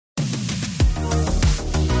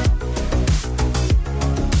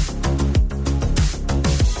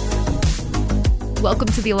Welcome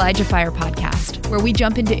to the Elijah Fire Podcast, where we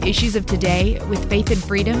jump into issues of today with faith and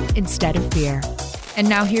freedom instead of fear. And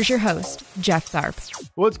now here's your host, Jeff Tharp.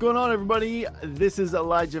 What's going on, everybody? This is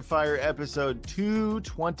Elijah Fire episode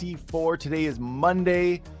 224. Today is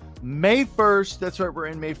Monday, May 1st. That's right, we're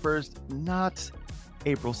in May 1st, not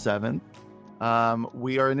April 7th.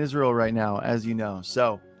 We are in Israel right now, as you know.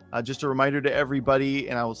 So just a reminder to everybody,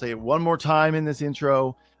 and I will say it one more time in this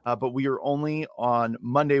intro, but we are only on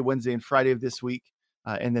Monday, Wednesday, and Friday of this week.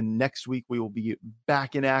 And then next week, we will be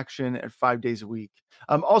back in action at 5 days a week.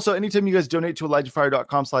 Also, anytime you guys donate to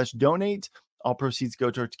ElijahFire.com/donate, all proceeds go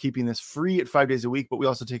towards keeping this free at 5 days a week. But we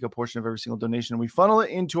also take a portion of every single donation and we funnel it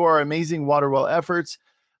into our amazing water well efforts,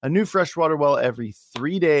 a new fresh water well every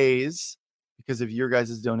 3 days because of your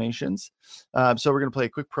guys' donations. So we're going to play a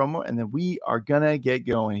quick promo and then we are going to get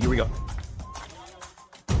going. Here we go.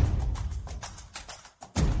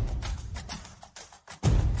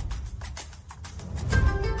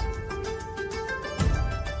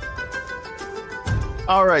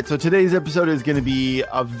 All right, so today's episode is going to be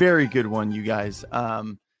a very good one, you guys,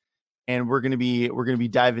 and we're going to be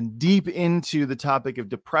diving deep into the topic of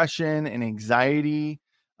depression and anxiety.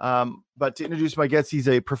 But to introduce my guest, he's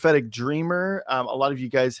a prophetic dreamer. A lot of you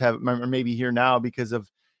guys are maybe here now because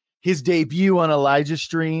of his debut on Elijah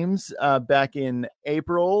Streams back in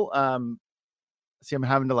April. See, I'm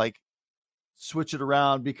having to switch it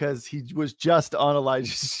around because he was just on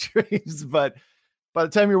Elijah Streams, but by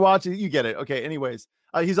the time you're watching, you get it. Okay, anyways.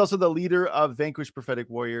 He's also the leader of Vanquished Prophetic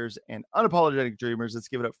Warriors and Unapologetic Dreamers. Let's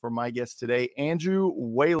give it up for my guest today, Andrew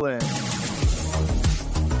Whalen.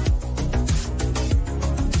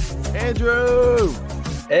 Andrew!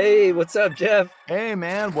 Hey, what's up, Jeff? Hey,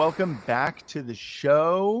 man. Welcome back to the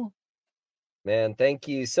show. Man, thank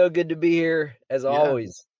you. So good to be here, as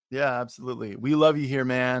always. Yeah, absolutely. We love you here,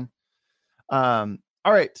 man. All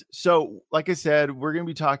right. So, like I said, we're going to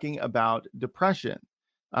be talking about depression.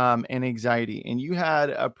 And anxiety, and you had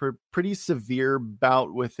a pretty severe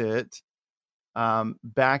bout with it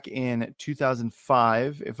back in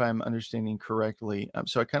 2005, if I'm understanding correctly.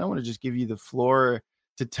 So I kind of want to just give you the floor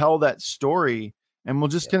to tell that story, and we'll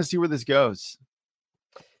just kind of see where this goes.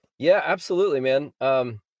 Yeah, absolutely, man.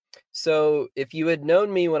 So if you had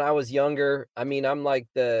known me when I was younger, I mean, I'm like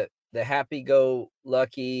the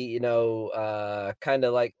happy-go-lucky, kind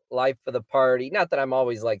of like life of the party. Not that I'm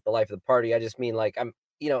always like the life of the party. I just mean like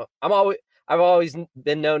I've always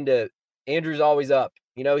been known to, Andrew's always up,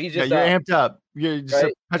 he's just you're amped up. You're just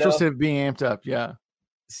right? a petrol state of being amped up. Yeah.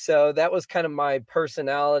 So that was kind of my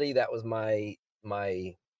personality. That was my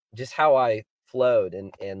just how I flowed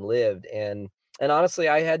and lived. And honestly,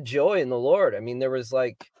 I had joy in the Lord. I mean, there was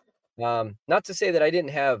not to say that I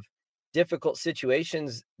didn't have difficult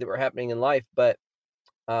situations that were happening in life, but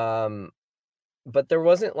there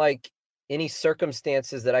wasn't any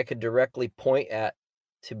circumstances that I could directly point at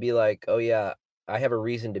to be like, oh yeah, I have a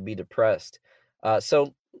reason to be depressed.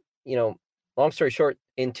 So, long story short,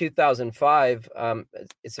 in 2005,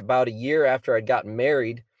 it's about a year after I'd gotten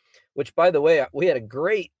married, which, by the way, we had a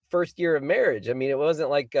great first year of marriage. I mean, it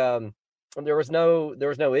wasn't like, there was no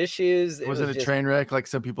issues. It wasn't a train wreck like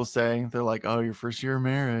some people say. They're like, oh, your first year of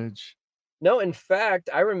marriage. No, in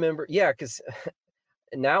fact, I remember, because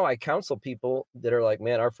now I counsel people that are like,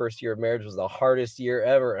 man, our first year of marriage was the hardest year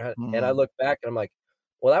ever. And I look back and I'm like,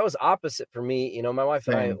 well, that was opposite for me. My wife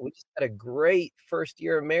and I, we just had a great first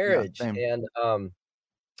year of marriage. Yeah, and,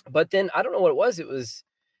 but then I don't know what it was. It was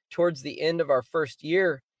towards the end of our first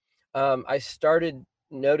year. I started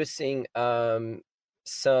noticing,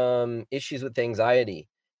 some issues with anxiety.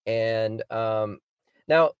 And,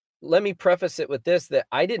 now let me preface it with this, that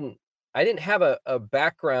I didn't have a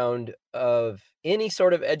background of any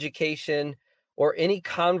sort of education or any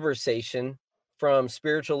conversation from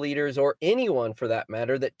spiritual leaders or anyone for that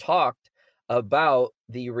matter that talked about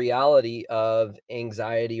the reality of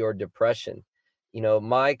anxiety or depression.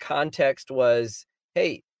 My context was,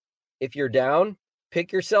 hey, if you're down,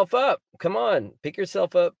 pick yourself up. Come on, pick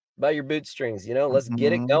yourself up by your bootstrings, let's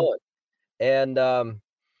get it going.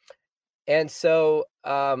 And so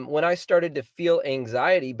when I started to feel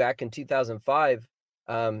anxiety back in 2005,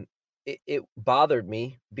 it bothered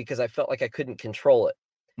me because I felt like I couldn't control it.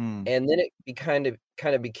 And then it kind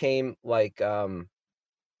of became like I'll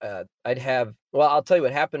tell you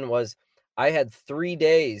what happened was I had 3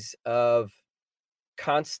 days of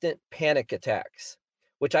constant panic attacks,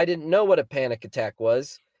 which I didn't know what a panic attack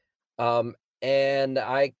was. And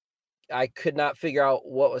I could not figure out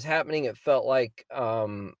what was happening. It felt like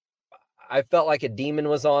I felt like a demon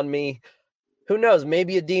was on me. Who knows?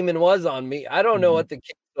 Maybe a demon was on me. I don't know what the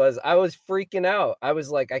case was. I was freaking out. I was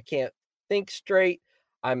like, I can't think straight.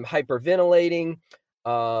 I'm hyperventilating.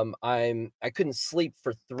 I couldn't sleep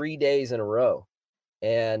for 3 days in a row.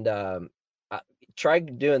 And I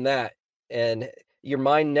tried doing that, and your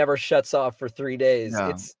mind never shuts off for 3 days.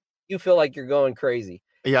 Yeah. You feel like you're going crazy.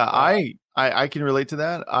 Yeah, I can relate to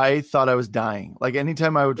that. I thought I was dying. Like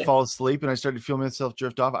anytime I would Yeah. fall asleep and I started feeling myself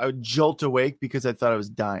drift off, I would jolt awake because I thought I was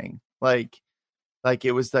dying. Like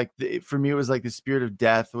it was like for me, it was like the spirit of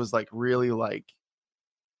death was like really like,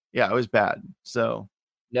 yeah, it was bad. So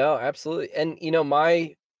No, absolutely. And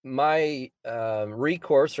my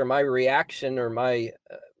recourse or my reaction or my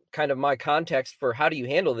kind of my context for how do you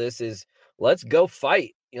handle this is let's go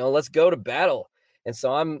fight. Let's go to battle. And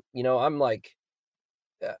so I'm like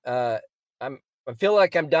uh I feel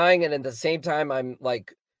like I'm dying, and at the same time I'm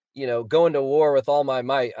like, going to war with all my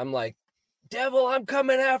might. I'm like, devil, I'm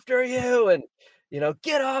coming after you, and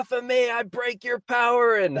get off of me, I break your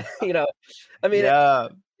power. And I mean, yeah,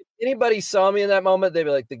 anybody saw me in that moment, they'd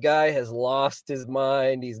be like, the guy has lost his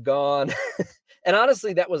mind, he's gone. And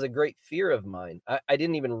honestly, that was a great fear of mine. I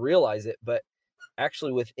didn't even realize it, but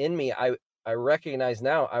actually within me, I recognize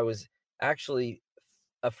now I was actually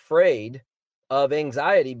afraid of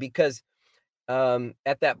anxiety because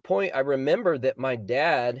at that point I remember that my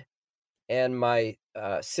dad and my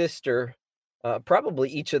sister, probably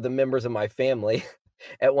each of the members of my family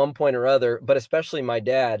at one point or other, but especially my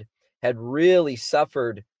dad, had really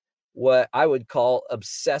suffered what I would call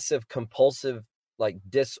obsessive compulsive like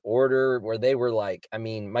disorder, where they were like, I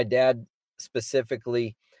mean, my dad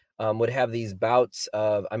specifically would have these bouts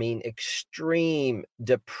of, I mean, extreme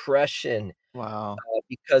depression wow,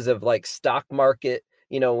 because of like stock market.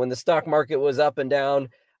 When the stock market was up and down,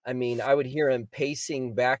 I mean, I would hear him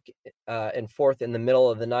pacing back and forth in the middle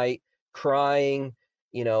of the night, crying,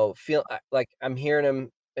 feel like I'm hearing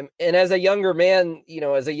him. And as a younger man,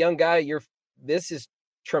 as a young guy, this is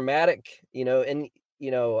traumatic, and,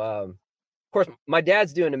 of course, my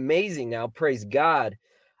dad's doing amazing now, praise God.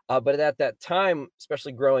 But at that time,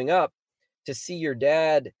 especially growing up, to see your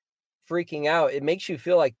dad freaking out, it makes you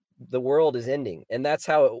feel like the world is ending. And that's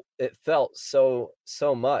how it felt so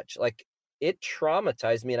much. Like it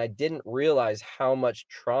traumatized me, and I didn't realize how much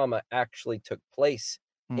trauma actually took place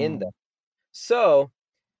in them. mm, So,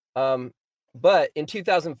 um, but in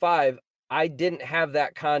 2005, I didn't have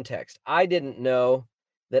that context. I didn't know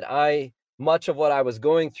that much of what I was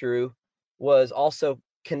going through was also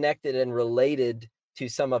connected and related to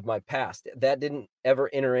some of my past. That didn't ever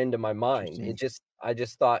enter into my mind. interesting. I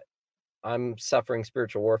just thought I'm suffering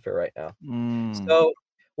spiritual warfare right now. Mm, So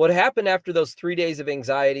what happened after those 3 days of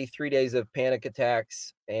anxiety, 3 days of panic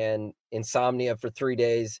attacks and insomnia for 3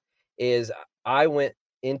 days is I went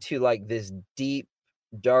into like this deep,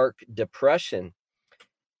 dark depression.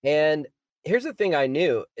 And here's the thing I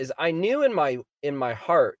knew in my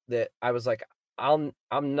heart that I was like, I'm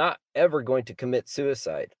not ever going to commit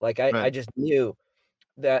suicide. Like I right. just knew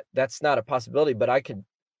that that's not a possibility, but I could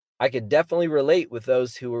definitely relate with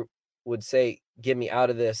those who would say, "Get me out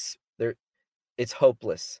of this. It's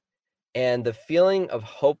hopeless." And the feeling of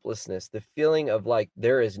hopelessness, the feeling of like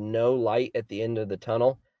there is no light at the end of the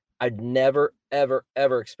tunnel, I'd never, ever,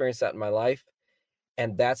 ever experienced that in my life,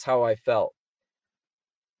 and that's how I felt.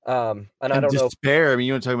 And I And don't know. despair. I mean,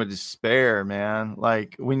 you want to talk about despair, man.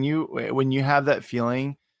 Like when you have that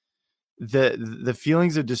feeling, the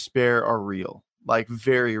feelings of despair are real, like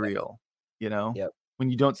very real, you know, Yep.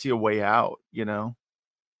 when you don't see a way out, you know?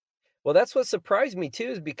 Well, that's what surprised me too,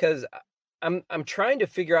 is because I'm trying to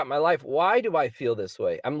figure out my life. Why do I feel this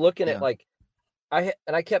way? I'm looking at Yeah. like and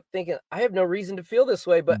I kept thinking, I have no reason to feel this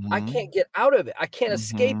way, but I Mhm. can't get out of it. I can't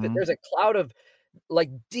escape it. Mhm. There's a cloud of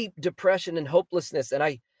like deep depression and hopelessness, and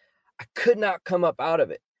I could not come up out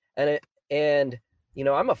of it. And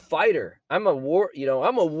I'm a fighter. I'm a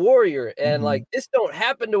warrior, and like Mhm. this don't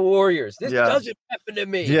happen to warriors. This Yeah. doesn't happen to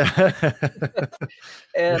me. Yeah.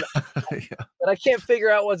 And Yeah. I can't figure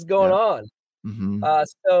out what's going Yeah. on. Mhm.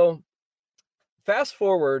 So fast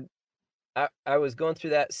forward, I was going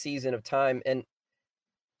through that season of time, and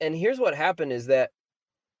here's what happened is that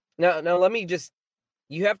now let me just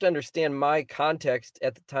you have to understand my context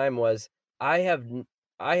at the time was I have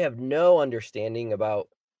I have no understanding about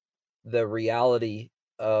the reality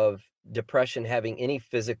of depression having any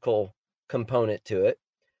physical component to it.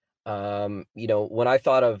 When I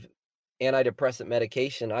thought of antidepressant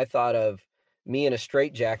medication, I thought of me in a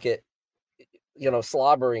straitjacket,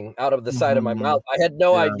 slobbering out of the side of my mouth. Mhm. I had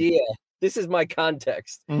no Yeah. idea. This is my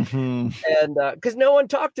context. Mhm. And because no one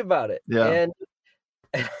talked about it. Yeah. And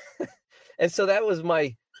and so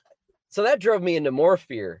that drove me into more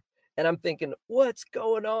fear. And I'm thinking, what's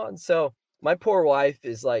going on? So my poor wife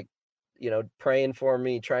is like, praying for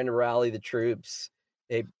me, trying to rally the troops.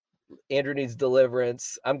 hey, Andrew needs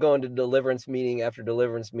deliverance. I'm going to deliverance meeting after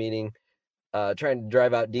deliverance meeting, trying to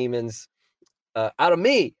drive out demons out of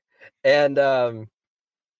me. And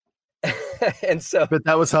and so But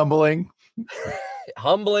that was humbling.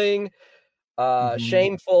 humbling, Mhm.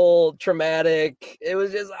 shameful, traumatic. It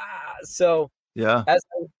was just so Yeah.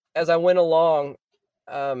 as I went along,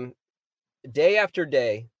 day after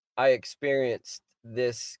day, I experienced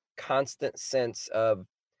this constant sense of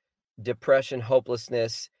depression,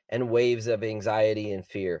 hopelessness, and waves of anxiety and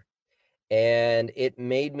fear. And it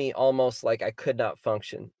made me almost like I could not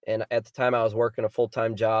function. And at the time I was working a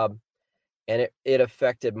full-time job, and it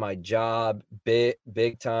affected my job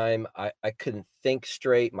big time. I couldn't think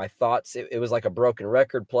straight. My thoughts, it was like a broken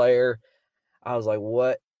record player. I was like,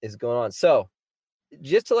 what is going on? So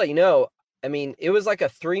just to let you know, I mean, it was like a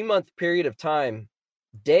 3-month period of time,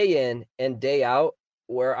 day in and day out,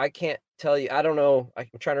 where I can't tell you. I don't know. I'm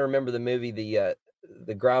trying to remember the movie, the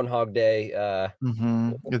Groundhog Day,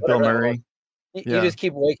 With Bill whatever that was. Murray. You Yeah. just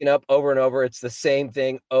keep waking up over and over. It's the same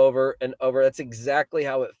thing over and over. That's exactly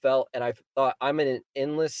how it felt. And I thought, I'm in an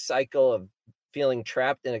endless cycle of feeling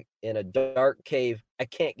trapped in a dark cave. I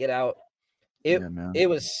can't get out. It Yeah, man. it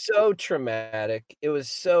was so traumatic. It was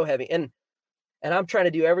so heavy. And I'm trying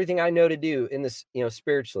to do everything I know to do in this,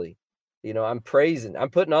 spiritually. I'm praising.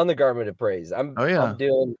 I'm putting on the garment of praise. Oh, I'm yeah.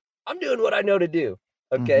 doing I'm doing what I know to do.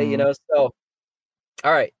 Okay, Mhm. so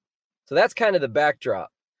all right. So that's kind of the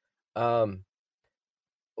backdrop. Um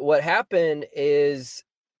what happened is,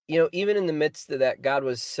 even in the midst of that, God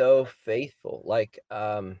was so faithful. Like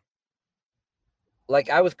I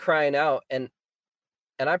was crying out, and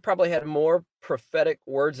I probably had more prophetic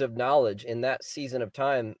words of knowledge in that season of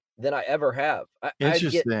time than I ever have.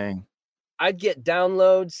 Interesting. I'd get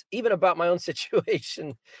downloads even about my own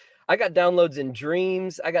situation. I got downloads in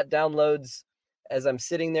dreams. I got downloads as I'm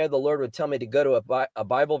sitting there. The Lord would tell me to go to a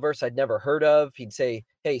Bible verse I'd never heard of. He'd say,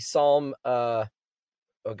 "Hey, Psalm, oh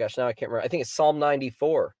gosh, now I can't remember. I think it's Psalm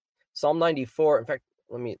 94. Psalm 94. In fact,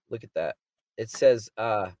 let me look at that. It says,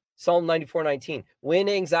 Psalm 94:19. When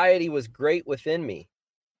anxiety was great within me,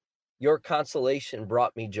 your consolation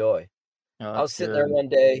brought me joy." Oh, I that's was sitting there good. one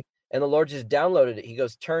day and the Lord just downloaded it. He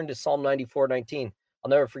goes, turn to Psalm 94:19. I'll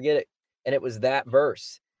never forget it. And it was that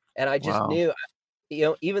verse. And I just Wow. knew,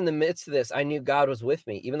 even in the midst of this, I knew God was with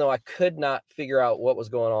me, even though I could not figure out what was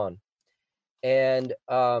going on. And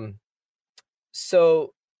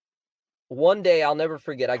so one day I'll never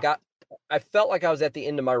forget, I felt like I was at the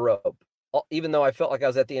end of my rope, even though I felt like I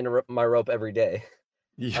was at the end of my rope every day.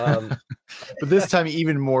 Yeah. Um, But this time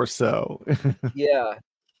even more so. yeah.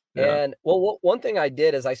 Yeah. And well, one thing I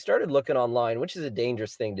did is I started looking online, which is a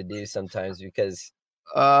dangerous thing to do sometimes because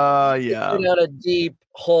you Yeah. go down a deep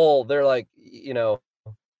hole. They're like,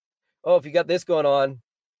 oh, if you got this going on,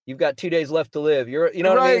 you've got 2 days left to live. You know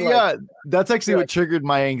what I Right, mean? Like, yeah. That's actually you're what like, triggered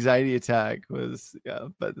my anxiety attack was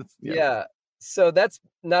but it's yeah. So that's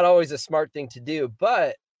not always a smart thing to do.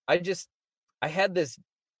 But I had this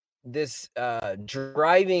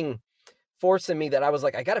driving force in me that I was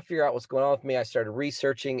like, I got to figure out what's going on with me. I started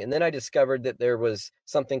researching, and then I discovered that there was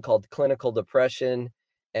something called clinical depression,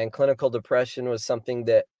 and clinical depression was something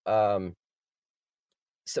that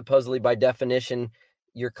supposedly by definition,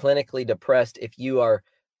 you're clinically depressed if you are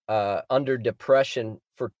under depression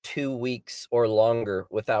for 2 weeks or longer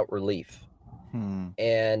without relief. Hmm.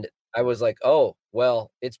 And I was like, oh,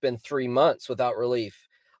 well, it's been 3 months without relief.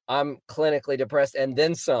 I'm clinically depressed and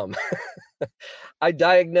then some. I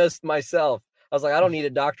diagnosed myself. I was like, I don't need a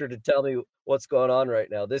doctor to tell me what's going on right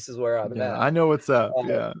now. This is where I'm Yeah, at. I know what's up. Uh,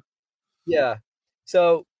 Yeah. yeah.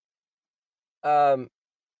 So, um,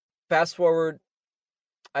 fast forward,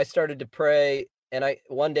 I started to pray, and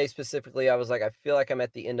one day specifically, I was like, I feel like I'm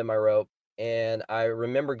at the end of my rope. And I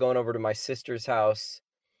remember going over to my sister's house,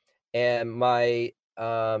 and my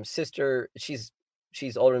sister, she's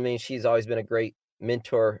older than me. She's always been a great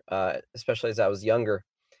mentor, especially as I was younger.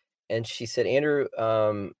 And she said, Andrew,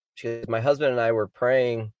 she goes, my husband and I were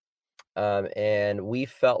praying, and we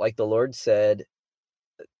felt like the Lord said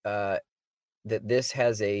uh, that this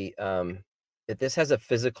has a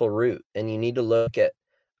physical root, and you need to look at,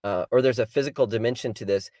 or there's a physical dimension to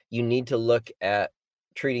this. You need to look at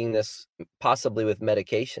treating this possibly with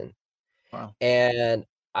medication. Wow. And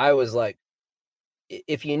I was like,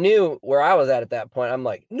 if you knew where I was at that point, I'm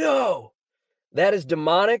like, no, that is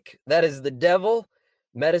demonic. That is the devil.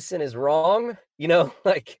 Medicine is wrong.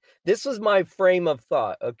 Like this was my frame of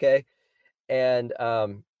thought. Okay. And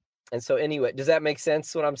so anyway, does that make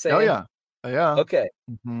sense what I'm Oh, saying? yeah. Oh, yeah. Okay.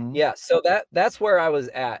 Mhm. Yeah. So that's where I was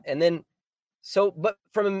at. And then, but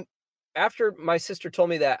after my sister told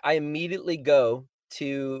me that, I immediately go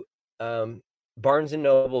to, um, Barnes and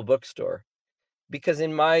Noble bookstore, because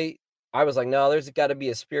I was like, no, there's got to be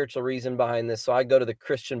a spiritual reason behind this. So I go to the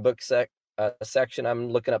Christian book section. I'm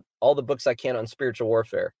looking up all the books I can on spiritual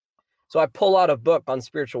warfare. So I pull out a book on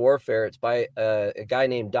spiritual warfare. It's by a guy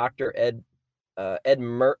named Dr.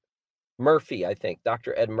 Murphy, I think,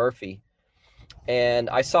 Dr. Ed Murphy. And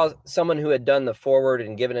I saw someone who had done the foreword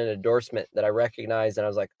and given an endorsement that I recognized. And I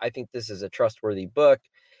was like, I think this is a trustworthy book.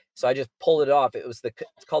 So I just pulled it off. It's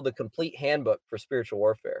called The Complete Handbook for Spiritual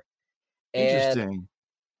Warfare. Interesting.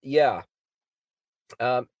 Yeah.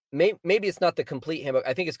 Maybe it's not the Complete Handbook.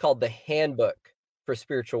 I think it's called the Handbook for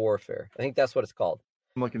Spiritual Warfare. I think that's what it's called.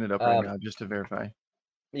 I'm looking it up right now just to verify.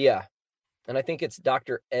 Yeah. And I think it's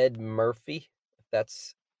Dr. Ed Murphy.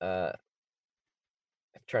 That's, I'm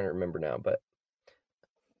trying to remember now, but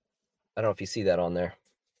I don't know if you see that on there.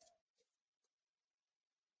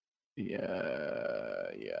 Yeah.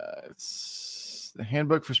 It's the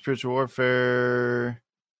Handbook for Spiritual Warfare.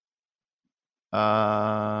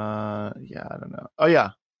 I don't know. Oh yeah.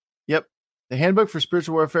 Yep. The Handbook for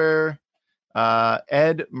Spiritual Warfare.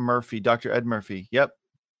 Ed Murphy, Dr. Ed Murphy. Yep.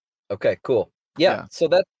 Okay, cool. Yeah. So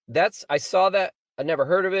that's I saw that. I never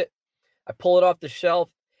heard of it. I pull it off the shelf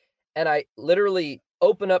and I literally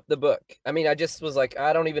open up the book. I mean, I just was like,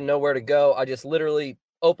 I don't even know where to go. I just literally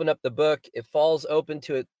open up the book. It falls open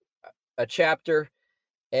to a chapter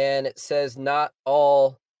and it says not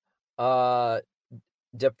all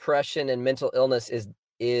depression and mental illness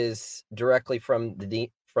is directly from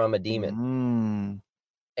a demon.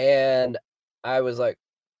 And I was like,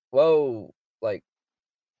 whoa, like,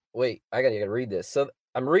 wait, I gotta read this. So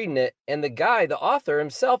I'm reading it, and the author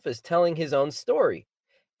himself is telling his own story.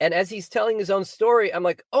 And as he's telling his own story, I'm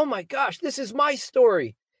like, oh my gosh, this is my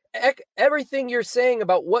story. Everything you're saying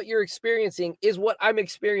about what you're experiencing is what I'm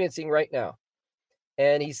experiencing right now.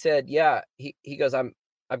 And he said, yeah, he goes,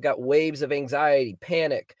 I've got waves of anxiety,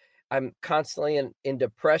 panic. I'm constantly in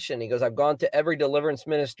depression. He goes, I've gone to every deliverance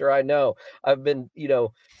minister I know. I've been,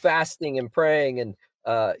 fasting and praying and,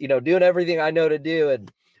 doing everything I know to do.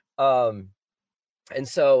 And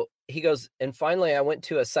so he goes, and finally I went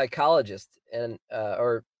to a psychologist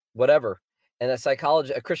or whatever. And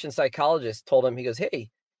a Christian psychologist told him, he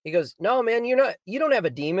goes, no, man, you don't have a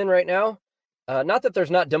demon right now. Not that there's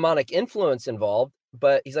not demonic influence involved,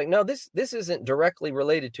 but he's like, no, this isn't directly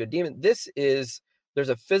related to a demon. There's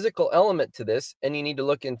a physical element to this, and you need to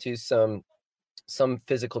look into some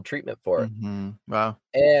physical treatment for it. Mm-hmm. Wow.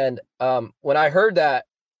 And when I heard that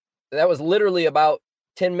was literally about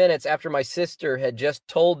 10 minutes after my sister had just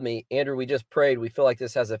told me, Andrew, we just prayed. We feel like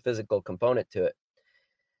this has a physical component to it.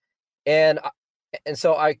 And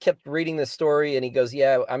so I kept reading the story, and he goes,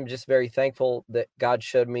 yeah, I'm just very thankful that God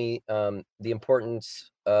showed me the importance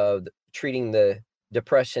of treating the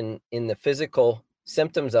depression in the physical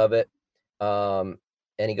symptoms of it.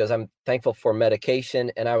 And he goes, I'm thankful for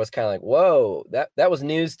medication. And I was kind of like, whoa, that was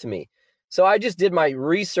news to me. So I just did my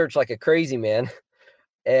research like a crazy man.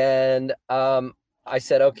 And I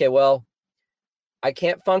said, okay, well, I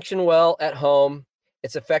can't function well at home.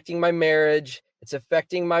 It's affecting my marriage. It's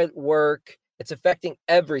affecting my work. It's affecting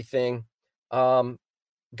everything. God,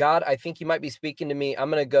 I think you might be speaking to me.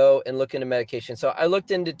 I'm going to go and look into medication. So I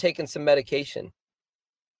looked into taking some medication.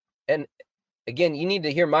 And again, you need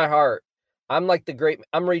to hear my heart. I'm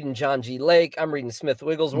reading John G. Lake. I'm reading Smith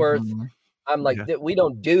Wigglesworth. Mm-hmm. I'm like, we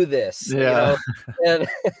don't do this. Yeah. And,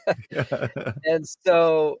 and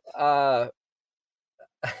so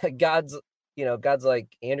God's like,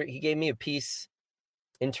 Andrew, he gave me a peace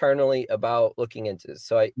internally about looking into this.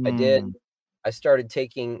 So I did. I started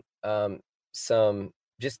taking some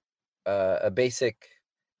just a basic,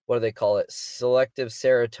 what do they call it? Selective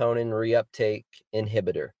serotonin reuptake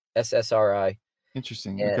inhibitor, SSRI.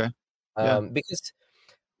 Interesting. And, okay. Because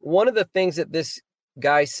one of the things that this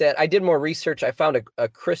guy said, I did more research. I found a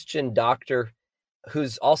Christian doctor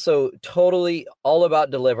who's also totally all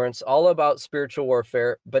about deliverance, all about spiritual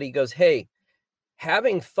warfare. But he goes, hey,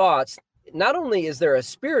 having thoughts, not only is there a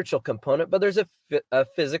spiritual component, but there's a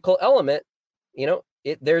physical element.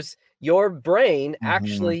 There's your brain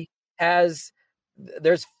actually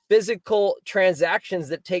there's physical transactions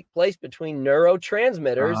that take place between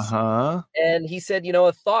neurotransmitters. And he said,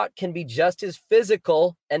 a thought can be just as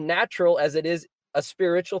physical and natural as it is a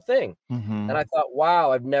spiritual thing. And I thought,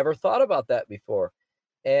 wow, I've never thought about that before.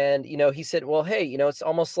 And, he said, well, hey, it's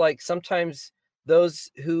almost like sometimes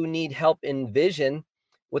those who need help in vision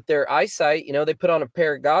with their eyesight, they put on a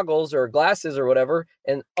pair of goggles or glasses or whatever,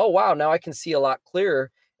 and, oh, wow, now I can see a lot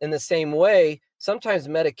clearer. In the same way, sometimes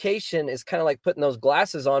medication is kind of like putting those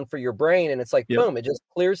glasses on for your brain, and it's like, boom, it just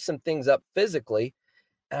clears some things up physically.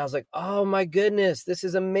 And I was like, oh my goodness, this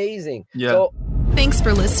is amazing. Yeah. So Thanks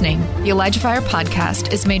for listening. The Elijah Fire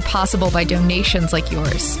podcast is made possible by donations like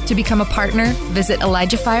yours. To become a partner, visit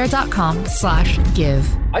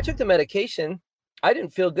ElijahFire.com/give. I took the medication. I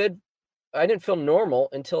didn't feel good. I didn't feel normal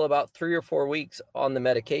until about 3 or 4 weeks on the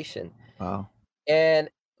medication. Wow. And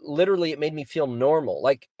literally it made me feel normal.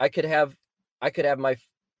 Like I could have my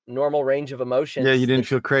normal range of emotions. Yeah, you didn't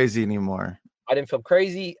feel crazy anymore. I didn't feel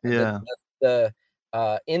crazy. Yeah. The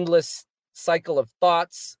endless cycle of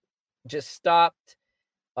thoughts just stopped.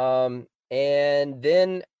 And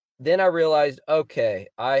then I realized, okay,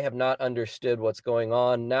 I have not understood what's going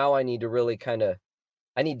on. Now I need to really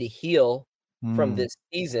I need to heal from this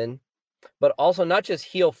season, but also not just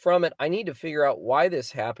heal from it. I need to figure out why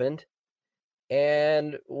this happened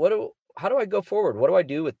and how do I go forward? What do I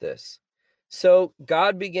do with this? So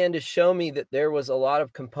God began to show me that there was a lot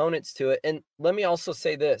of components to it. And let me also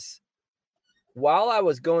say this. While I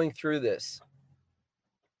was going through this,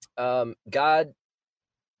 God,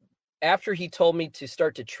 after he told me to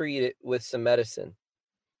start to treat it with some medicine,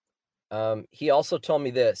 he also told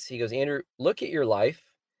me this. He goes, Andrew, look at your life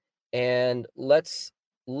and let's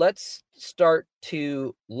start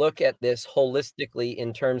to look at this holistically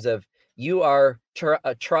in terms of you are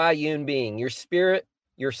a triune being, your spirit,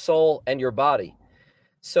 your soul, and your body.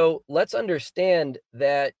 So let's understand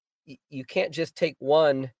that you can't just take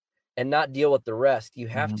one and not deal with the rest. You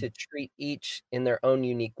have to treat each in their own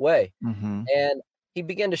unique way. And he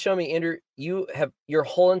began to show me, Andrew, you have your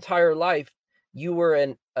whole entire life, you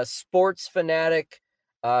were a sports fanatic,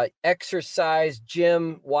 exercise,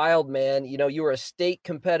 gym, wild man. You know, you were a state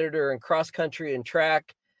competitor in cross country and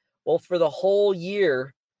track. Well, for the whole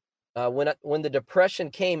year, when the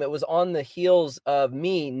depression came, it was on the heels of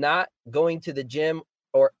me not going to the gym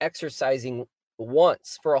or exercising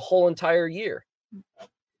once for a whole entire year.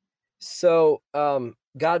 So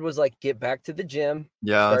God was like, get back to the gym.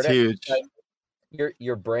 Yeah, that's huge.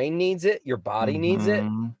 Your brain needs it. Your body needs it.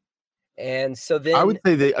 And so then I would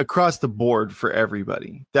say that across the board for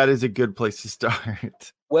everybody, that is a good place to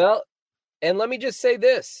start. Well, and let me just say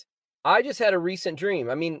this. I just had a recent dream.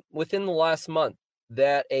 I mean, within the last month,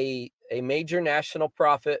 that a major national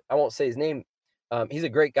prophet, I won't say his name. He's a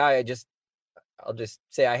great guy. I'll just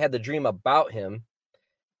say I had the dream about him,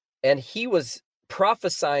 and he was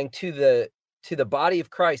prophesying to the body of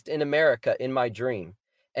Christ in America in my dream.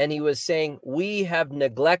 And he was saying, we have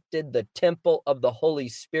neglected the temple of the Holy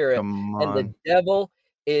Spirit, and the devil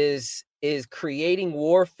is creating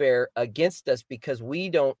warfare against us because we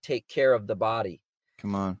don't take care of the body.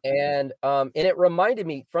 Come on. And it reminded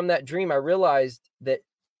me from that dream, I realized that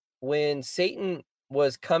when Satan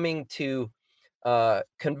was coming to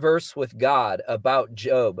converse with God about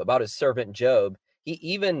Job, about his servant Job,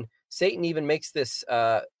 Satan even makes this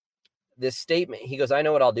statement. He goes, I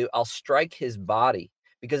know what I'll do. I'll strike his body,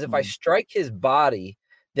 because if I strike his body,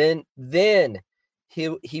 then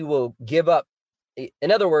he will give up.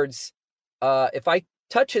 In other words, if I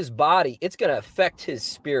touch his body, it's going to affect his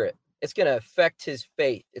spirit. It's going to affect his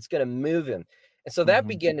faith. It's going to move him. And so that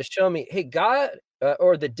began to show me, hey, God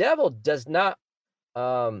or the devil does not,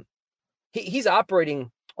 he's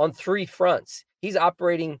operating on three fronts. He's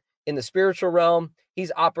operating in the spiritual realm.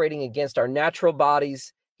 He's operating against our natural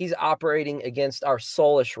bodies. He's operating against our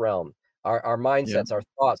soulish realm, our mindsets, our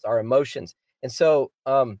thoughts, our emotions. And so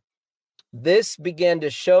this began to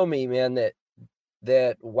show me, man,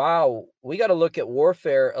 that wow, we got to look at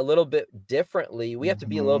warfare a little bit differently. We have to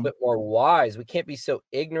be a little bit more wise. We can't be so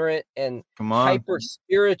ignorant and hyper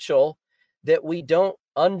spiritual that we don't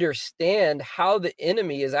understand how the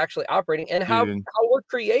enemy is actually operating and how we're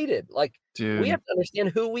created. Like, we have to understand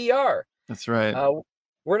who we are. That's right.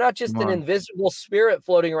 We're not just an invisible spirit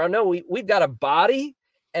floating around. No, we've got a body,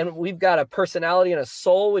 and we've got a personality and a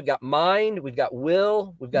soul. We've got mind, we've got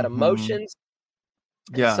will, we've got emotions.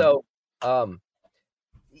 Yeah. So, I'm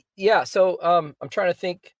trying to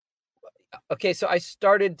think. Okay, so I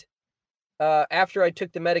started after I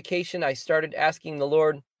took the medication, I started asking the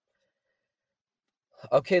Lord,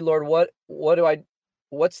 okay, Lord,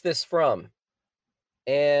 what's this from?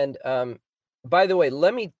 And by the way,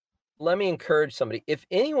 let me encourage somebody. If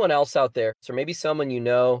anyone else out there, or maybe someone you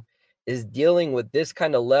know, is dealing with this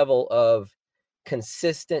kind of level of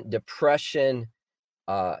consistent depression,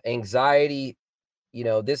 anxiety,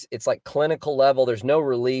 it's like clinical level, there's no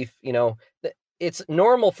relief. It's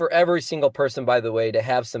normal for every single person, by the way, to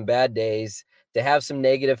have some bad days, to have some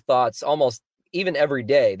negative thoughts, almost even every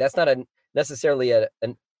day. That's not necessarily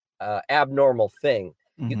an abnormal thing.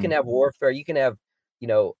 You can have warfare. You can have,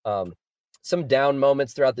 some down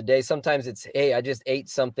moments throughout the day. Sometimes it's, hey, I just ate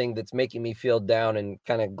something that's making me feel down and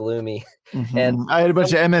kind of gloomy. And I had a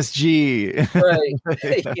bunch of MSG. Right.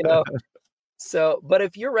 So, but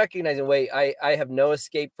if you're recognizing, wait, I have no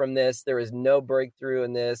escape from this, there is no breakthrough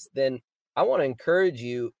in this, then I want to encourage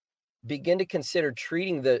you, begin to consider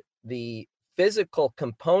treating the physical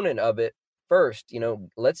component of it first.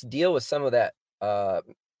 Let's deal with some of that.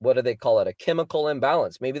 What do they call it? A chemical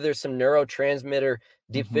imbalance. Maybe there's some neurotransmitter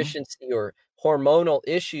Mhm. deficiency or hormonal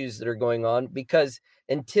issues that are going on, because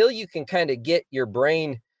until you can kind of get your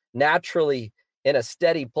brain naturally in a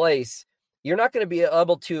steady place, you're not going to be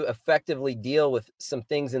able to effectively deal with some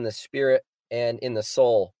things in the spirit and in the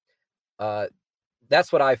soul. Uh,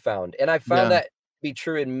 that's what I found. And I found Yeah. that to be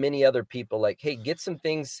true in many other people. Like, hey, get some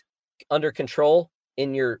things under control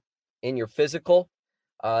in your physical,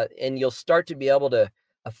 and you'll start to be able to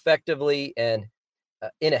effectively and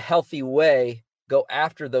in a healthy way go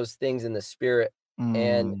after those things in the spirit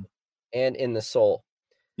and Mm, and in the soul.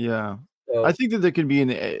 yeah. I So, think that there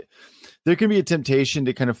can be a temptation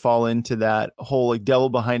to kind of fall into that whole like devil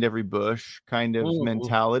behind every bush kind of mhm,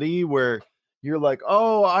 mentality where you're like,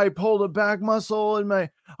 oh, I pulled a back muscle and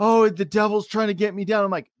oh, the devil's trying to get me down.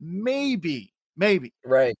 I'm like, maybe,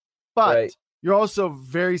 right, but right. you're also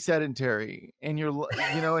very sedentary and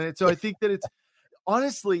and so Yeah, I think that it's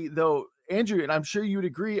honestly though, Andrew, and I'm sure you would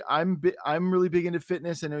agree, I'm really big into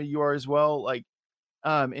fitness. I know you are as well. Like,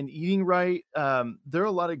 and eating right. There are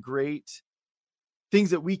a lot of great things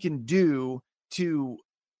that we can do to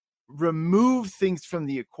remove things from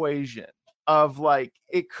the equation of like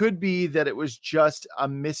it could be that it was just a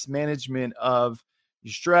mismanagement of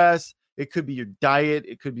your stress, it could be your diet,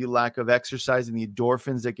 it could be lack of exercise and the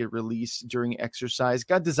endorphins that get released during exercise.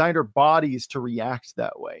 God designed our bodies to react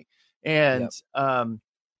that way, and yep,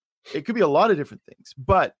 it could be a lot of different things.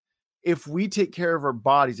 But if we take care of our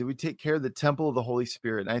bodies, if we take care of the temple of the Holy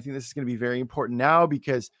Spirit, and I think this is going to be very important now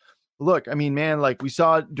because look, I mean, man, like we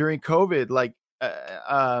saw during COVID, like,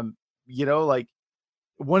 like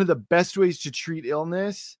one of the best ways to treat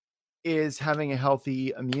illness is having a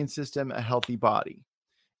healthy immune system, a healthy body.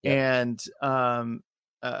 yep, And,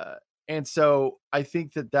 uh, and so I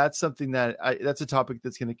think that that's something that's a topic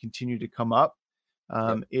that's going to continue to come up,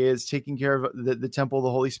 yep. is taking care of the temple of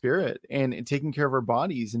the Holy Spirit and taking care of our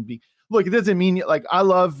bodies look, it doesn't mean like I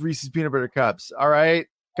love Reese's peanut butter cups. All right.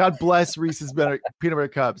 God bless Reese's peanut butter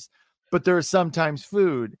cups, but there are sometimes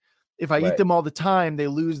food. If I eat Right. them all the time, they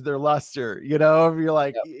lose their luster, you're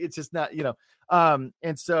like, Yep. it's just not,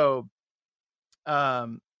 and so,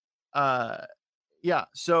 um, uh, yeah.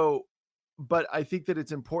 So, but I think that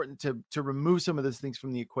it's important to remove some of those things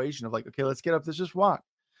from the equation of like, okay, let's get up, let's just walk.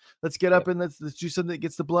 Let's get up Yep. and let's do something that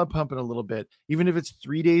gets the blood pumping a little bit, even if it's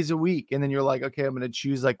 3 days a week. And then you're like, okay, I'm going to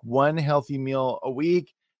choose like one healthy meal a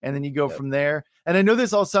week. And then you go Yep. from there. And I know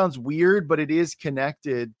this all sounds weird, but it is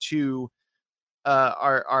connected to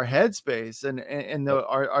our headspace and Yep.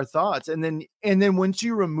 our thoughts. And then once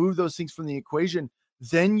you remove those things from the equation,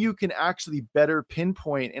 then you can actually better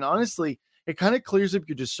pinpoint. And honestly, it kind of clears up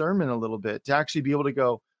your discernment a little bit to actually be able to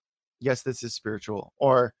go, yes, this is spiritual,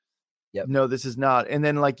 or Yep. no, this is not. And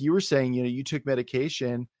then like you were saying, you took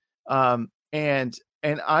medication, and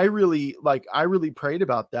I really prayed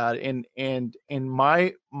about that, and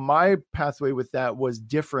my pathway with that was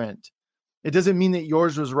different. It doesn't mean that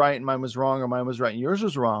yours was right and mine was wrong, or mine was right and yours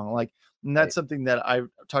was wrong. Like, and that's Right. something that I've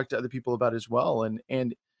talked to other people about as well.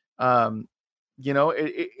 And um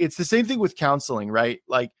it's the same thing with counseling, right?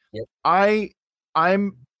 Like, Yep. I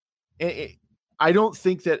I'm I don't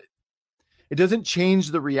think that it doesn't change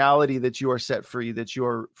the reality that you are set free, that you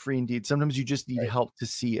are free indeed. Sometimes you just need Right. help to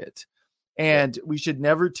see it. Yep. And we should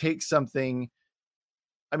never take something.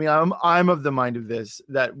 I mean, I'm of the mind of this,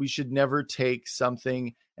 that we should never take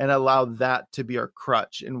something and allow that to be our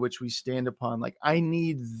crutch in which we stand upon. Like, I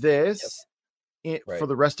need Yep. this for Right.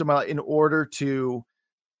 the rest of my life in order to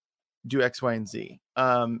do X, Y, and Z.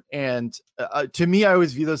 And to me, I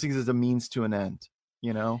always view those things as a means to an end,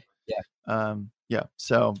 you know? Yeah. Yeah.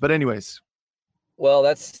 So, but anyways, Well,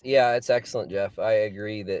 it's excellent, Jeff. I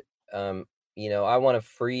agree that, I want to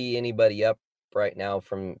free anybody up right now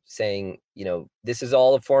from saying, this is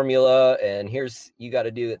all a formula and you got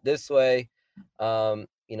to do it this way. The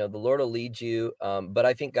Lord will lead you. But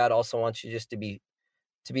I think God also wants you just to be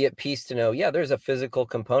at peace, to know, yeah, there's a physical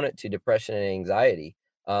component to depression and anxiety.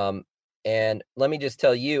 Um, and let me just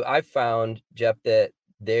tell you, I found, Jeff, that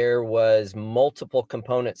there was multiple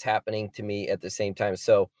components happening to me at the same time.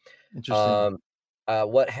 So, interesting. um,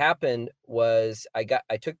 what happened was I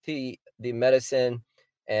took the medicine,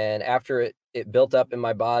 and after it built up in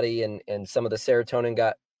my body, and some of the serotonin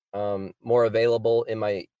got more available in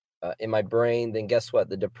my brain, then guess what?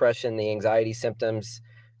 The depression, the anxiety symptoms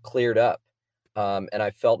cleared up, and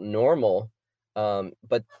I felt normal.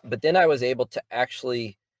 But then I was able to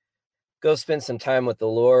actually go spend some time with the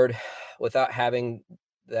Lord without having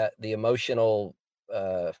the emotional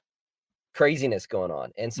craziness going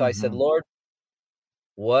on. And so I said, Mhm. Lord,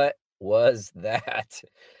 what was that?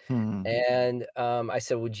 Hmm. And I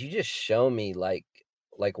said, would you just show me like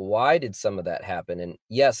why did some of that happen? And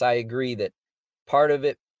yes, I agree that part of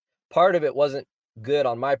it part of it wasn't good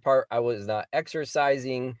on my part. I was not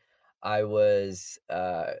exercising. I was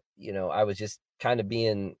I was just kind of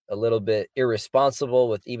being a little bit irresponsible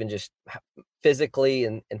with even just physically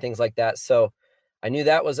and things like that. So I knew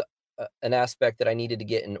that was an aspect that I needed to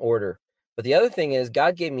get in order. But the other thing is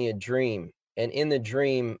God gave me a dream, and in the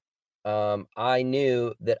dream I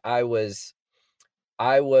knew that I was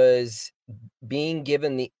being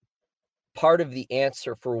given the part of the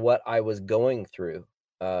answer for what I was going through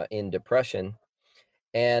in depression.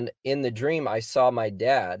 And in the dream, I saw my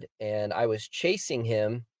dad, and I was chasing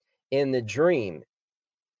him in the dream.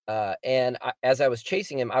 As I was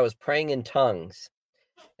chasing him, I was praying in tongues.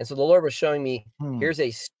 And so the Lord was showing me, Hmm. here's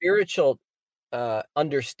a spiritual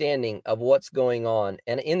understanding of what's going on.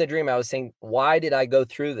 And in the dream, I was saying, why did I go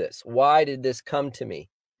through this? Why did this come to me?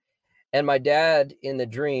 And my dad in the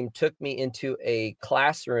dream took me into a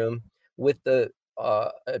classroom with a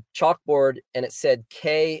chalkboard, and it said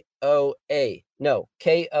KOA. No,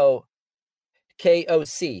 KOC,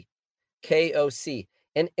 KOC.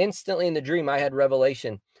 And instantly in the dream, I had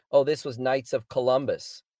revelation. Oh, this was Knights of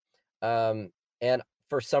Columbus. And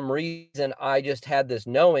for some reason, I just had this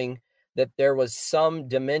knowing that there was some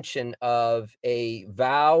dimension of a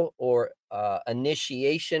vow or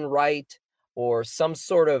initiation rite or some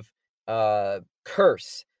sort of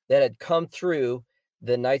curse that had come through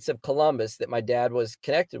the Knights of Columbus that my dad was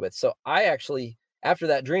connected with. So I actually, after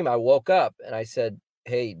that dream, I woke up and I said,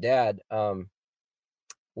 "Hey, Dad,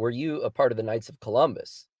 were you a part of the Knights of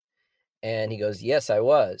Columbus?" And he goes, "Yes, I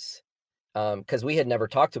was." Because we had never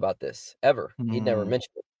talked about this ever. He'd never Hmm.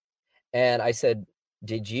 mentioned it. And I said,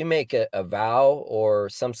 "Did you make a vow or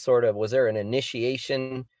some sort of, was there an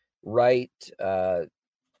initiation rite,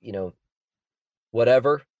 you know,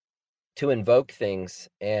 whatever, to invoke things?"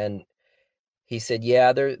 And he said,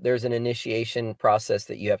 "Yeah, there's an initiation process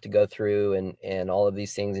that you have to go through and all of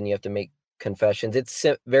these things, and you have to make confessions." It's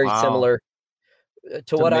very Wow. similar to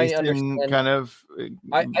To what I Mason understand. kind of,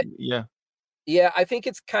 I yeah. Yeah, I think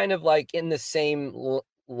it's kind of like in the same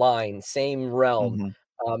line, same realm. Mhm.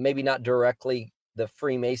 Maybe not directly the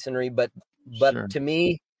Freemasonry, but Sure. to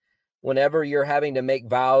me, whenever you're having to make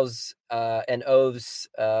vows and oaths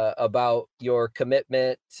about your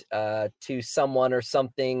commitment to someone or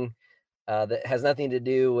something that has nothing to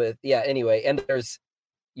do with, yeah. Anyway, and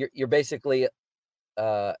you're basically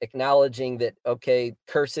acknowledging that, okay,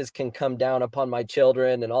 curses can come down upon my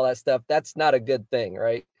children and all that stuff. That's not a good thing,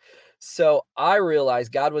 right? So I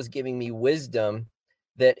realized God was giving me wisdom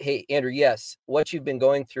that, hey, Andrew, yes, what you've been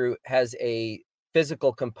going through has a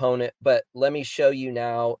physical component, but let me show you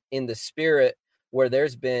now in the spirit where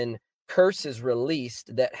there's been curses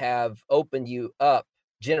released that have opened you up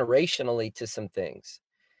generationally to some things.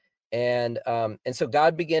 And so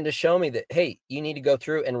God began to show me that, hey, you need to go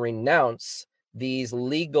through and renounce these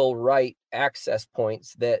legal right access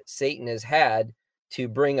points that Satan has had to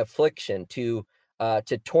bring affliction, to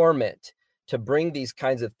torment, to bring these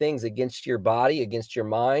kinds of things against your body, against your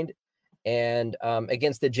mind, and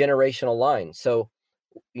against the generational line. So,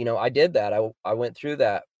 I did that. I went through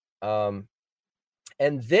that, and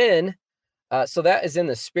then so that is in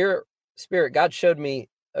the spirit. Spirit, God showed me,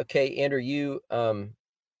 okay, Andrew,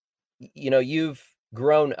 you've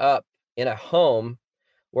grown up in a home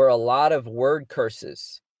where a lot of word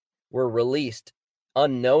curses were released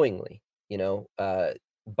unknowingly,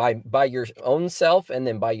 by your own self and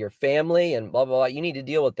then by your family and blah blah blah. You need to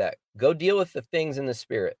deal with that. Go deal with the things in the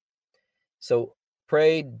spirit. So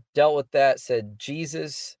prayed, dealt with that, said,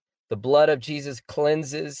 Jesus, the blood of Jesus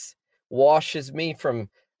cleanses, washes me from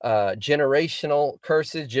generational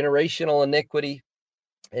curses, generational iniquity,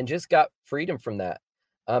 and just got freedom from that.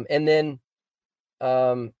 Um, and then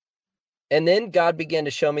um, and then God began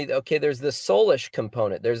to show me that, okay, there's the soulish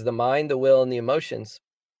component. There's the mind, the will, and the emotions.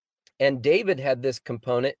 And David had this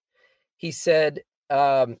component. He said,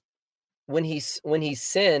 when he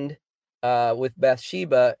sinned with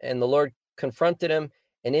Bathsheba, and the Lord confronted him,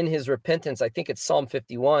 and in his repentance, I think it's Psalm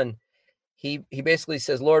 51, he basically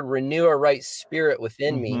says, Lord, renew a right spirit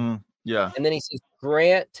within me. Mhm. Yeah. And then he says,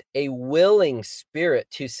 grant a willing spirit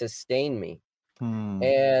to sustain me. Hmm.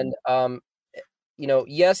 And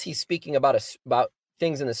yes, he's speaking about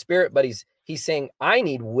things in the spirit, but he's saying, I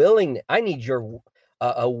need your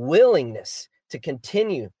a willingness to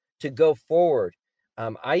continue to go forward.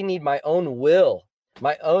 I need my own will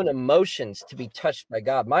my own emotions to be touched by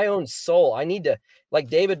God, my own soul. I need to, like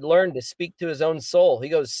David learned to speak to his own soul. He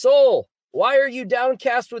goes, soul, why are you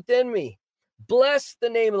downcast within me? Bless the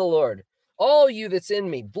name of the Lord. All you that's in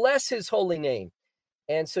me, bless his holy name.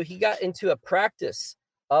 And so he got into a practice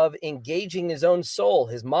of engaging his own soul,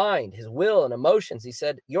 his mind, his will, and emotions. He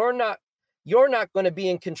said, you're not going to be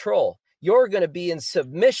in control. You're going to be in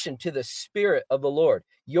submission to the Spirit of the Lord.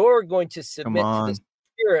 You're going to submit to the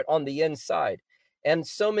Spirit on the inside. And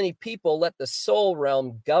so many people let the soul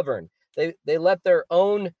realm govern. They let their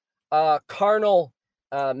own carnal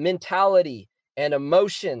mentality and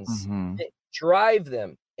emotions drive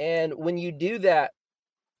them. And when you do that,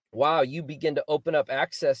 wow, you begin to open up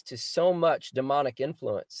access to so much demonic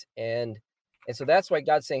influence. And so that's why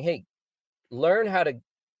God's saying, hey, learn how to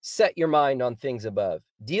set your mind on things above.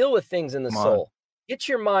 Deal with things in the soul. Get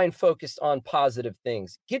your mind focused on positive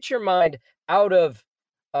things. Get your mind out of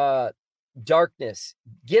darkness.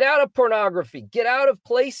 Get out of pornography. Get out of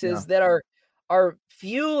places that are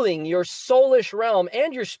fueling your soulish realm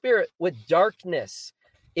and your spirit with darkness.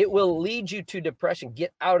 It will lead you to depression.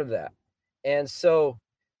 Get out of that. And so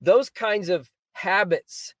those kinds of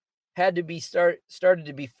habits had to be started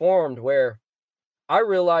to be formed, where I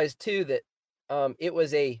realized too that it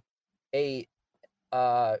was a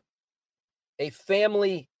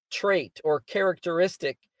family trait or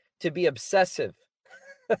characteristic to be obsessive.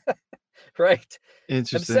 Right?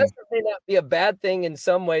 Interesting. Obsessive may not be a bad thing in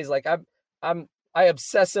some ways. Like I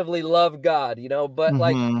obsessively love God, you know, but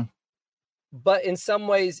but in some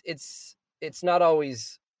ways it's not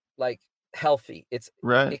always like healthy. It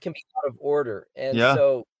can be out of order. And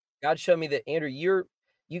so God showed me that, Andrew, you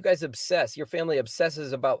guys obsess, your family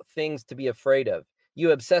obsesses about things to be afraid of. You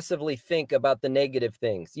obsessively think about the negative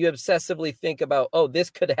things. You obsessively think about, oh, this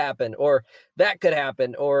could happen or that could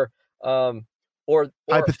happen or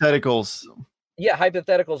hypotheticals. Yeah,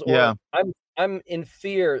 hypotheticals. Or I'm in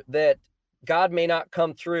fear that God may not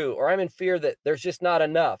come through, or I'm in fear that there's just not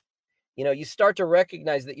enough. You know, you start to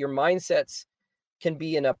recognize that your mindsets can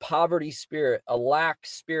be in a poverty spirit, a lack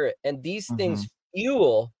spirit, and these things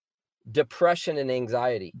fuel depression and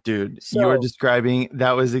anxiety. Dude, you were describing,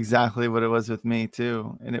 that was exactly what it was with me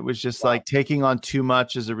too. And it was just like taking on too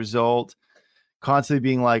much as a result, constantly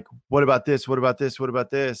being like, what about this? What about this? What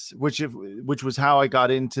about this? Which was how I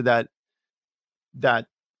got into that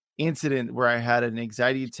incident where I had an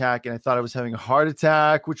anxiety attack and I thought I was having a heart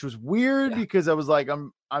attack, which was weird because I was like,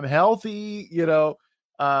 I'm healthy, you know?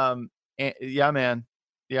 And man.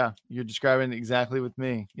 Yeah. You're describing it exactly with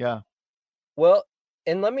me. Yeah. Well,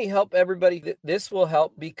 and let me help everybody. This will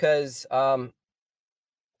help because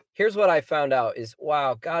here's what I found out is,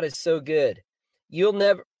 wow, God is so good. You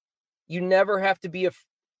never have to be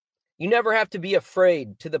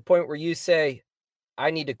afraid to the point where you say, I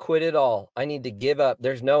need to quit it all. I need to give up.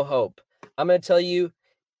 There's no hope. I'm going to tell you,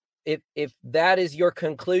 if that is your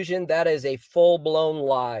conclusion, that is a full-blown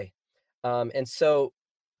lie. And so,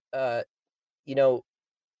 you know,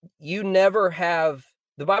 you never have,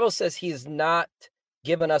 the Bible says he's not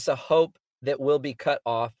given us a hope that will be cut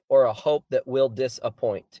off or a hope that will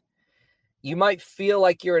disappoint. You might feel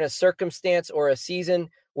like you're in a circumstance or a season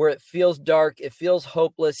where it feels dark, it feels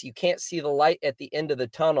hopeless, you can't see the light at the end of the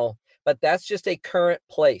tunnel, but that's just a current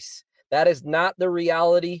place. That is not the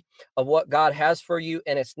reality of what God has for you,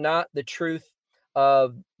 and it's not the truth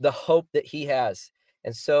of the hope that he has.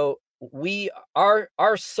 And so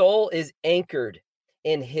our soul is anchored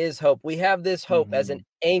in his hope. We have this hope as an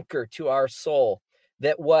anchor to our soul,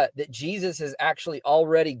 that Jesus has actually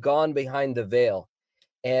already gone behind the veil,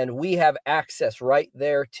 and we have access right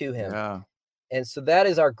there to him. Yeah. And so that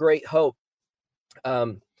is our great hope.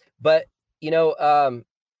 But you know,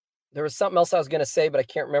 there was something else I was going to say, but I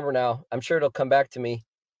can't remember now. I'm sure it'll come back to me.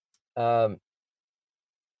 Oh,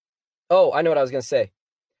 I know what I was going to say.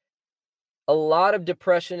 A lot of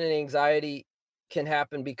depression and anxiety can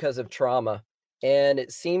happen because of trauma. And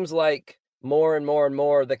it seems like more and more and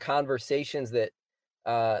more the conversations that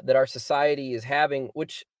our society is having,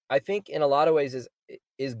 which I think in a lot of ways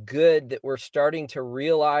is good, that we're starting to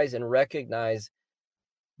realize and recognize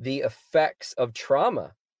the effects of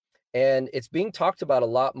trauma. And it's being talked about a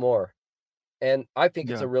lot more. And I think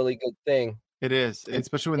it's a really good thing. It is,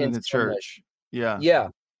 especially within the church. Yeah. Yeah.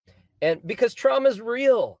 And because trauma is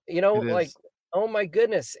real, you know, like, oh my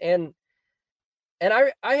goodness. And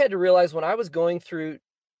I had to realize when I was going through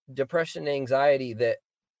depression and anxiety that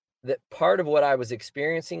part of what I was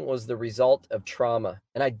experiencing was the result of trauma.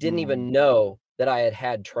 And I didn't even know that I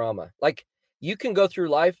had trauma. Like, you can go through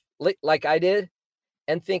life like I did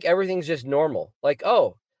and think everything's just normal. Like,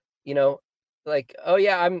 oh, you know, like, oh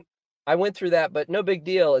yeah, I went through that, but no big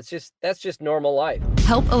deal. That's just normal life.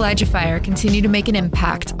 Help Elijah Fire continue to make an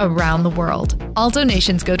impact around the world. All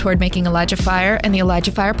donations go toward making Elijah Fire and the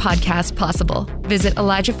Elijah Fire podcast possible. Visit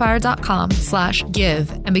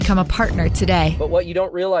ElijahFire.com/give and become a partner today. But what you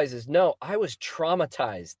don't realize is, no, I was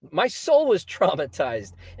traumatized. My soul was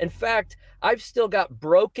traumatized. In fact, I've still got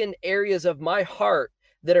broken areas of my heart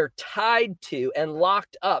that are tied to and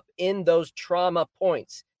locked up in those trauma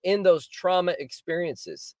points, in those trauma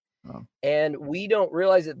experiences. Oh. And we don't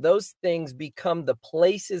realize that those things become the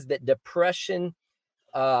places that depression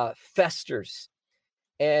festers.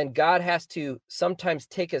 And God has to sometimes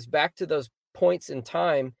take us back to those points in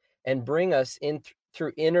time and bring us in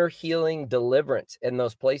through inner healing deliverance in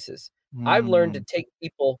those places. I've learned to take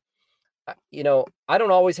people, I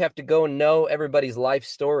don't always have to go and know everybody's life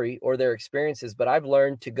story or their experiences, but I've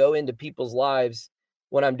learned to go into people's lives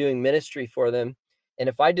when I'm doing ministry for them. And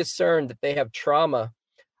if I discern that they have trauma,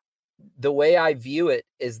 the way I view it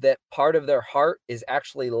is that part of their heart is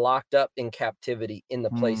actually locked up in captivity in the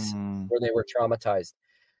place where they were traumatized.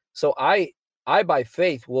 So I by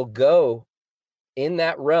faith will go in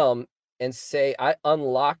that realm and say, I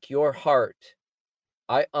unlock your heart.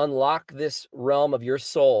 I unlock this realm of your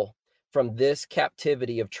soul from this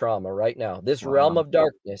captivity of trauma right now, this realm of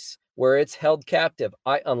darkness where it's held captive.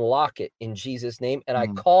 I unlock it in Jesus' name. And I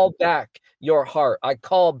call back your heart. I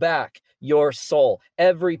call back your soul,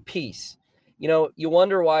 every piece. You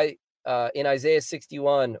wonder why in Isaiah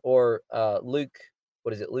 61 or Luke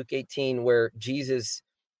 18, where Jesus,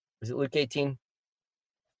 is it Luke 18?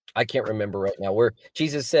 I can't remember right now, where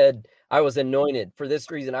Jesus said, I was anointed for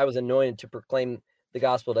this reason. I was anointed to proclaim the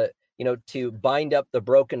gospel, to bind up the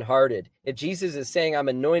brokenhearted. If Jesus is saying I'm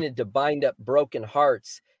anointed to bind up broken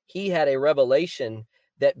hearts, he had a revelation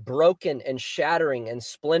that broken and shattering and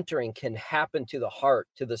splintering can happen to the heart,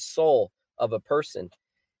 to the soul of a person.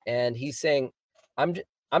 And he's saying, I'm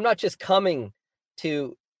not just coming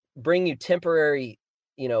to bring you temporary,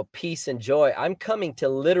 peace and joy. I'm coming to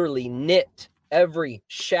literally knit every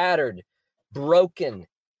shattered, broken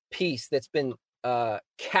piece that's been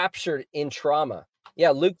captured in trauma.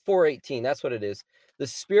 Yeah, Luke 4:18, that's what it is. The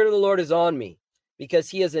Spirit of the Lord is on me because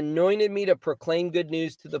he has anointed me to proclaim good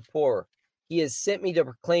news to the poor. He has sent me to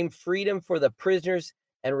proclaim freedom for the prisoners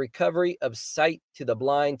and recovery of sight to the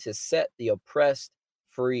blind, to set the oppressed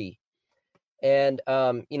free. And,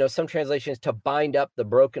 some translations, to bind up the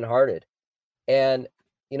brokenhearted. And,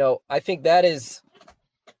 I think that is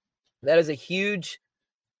a huge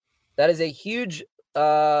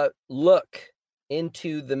look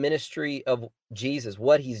into the ministry of Jesus,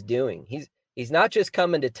 what he's doing. He's not just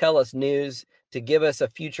coming to tell us news, to give us a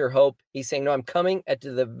future hope. He's saying, no, I'm coming at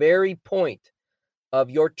the very point of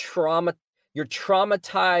your trauma, your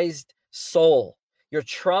traumatized soul, your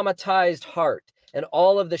traumatized heart, and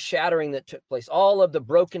all of the shattering that took place, all of the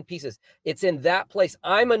broken pieces. It's in that place.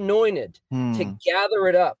 I'm anointed to gather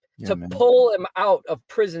it up, pull them out of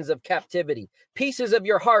prisons of captivity. Pieces of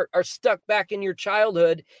your heart are stuck back in your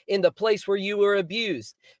childhood in the place where you were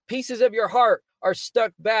abused. Pieces of your heart are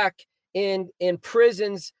stuck back in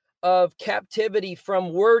prisons of captivity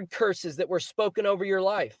from word curses that were spoken over your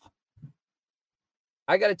life.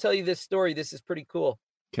 I got to tell you this story. This is pretty cool.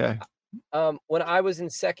 Okay. When I was in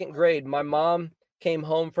second grade, my mom came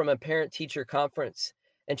home from a parent-teacher conference,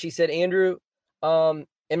 and she said, Andrew, and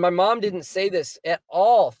my mom didn't say this at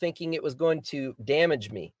all, thinking it was going to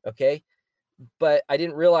damage me, okay? But I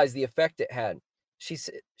didn't realize the effect it had. She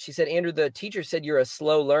said, Andrew, the teacher said you're a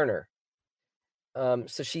slow learner.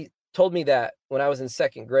 So she told me that when I was in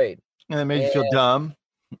second grade. And it made you feel dumb?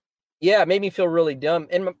 Yeah, it made me feel really dumb.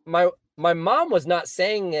 And my mom was not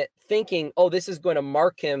saying it thinking, oh, this is going to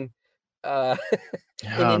mark him in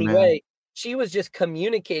any way. She was just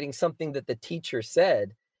communicating something that the teacher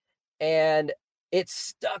said, and it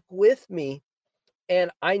stuck with me. And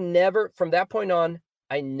from that point on,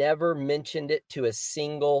 I never mentioned it to a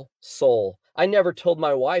single soul. I never told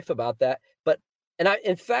my wife about that.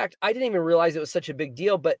 In fact, I didn't even realize it was such a big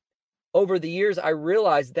deal. But over the years, I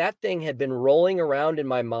realized that thing had been rolling around in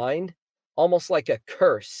my mind, almost like a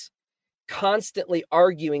curse, constantly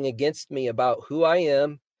arguing against me about who I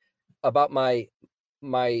am, about my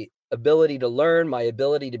ability to learn, my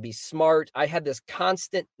ability to be smart. I had this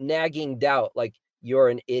constant nagging doubt, like, you're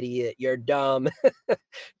an idiot, you're dumb,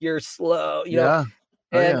 you're slow, know.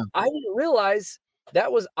 I didn't realize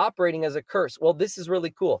that was operating as a curse. Well, this is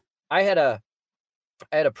really cool. I had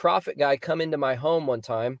a prophet guy come into my home one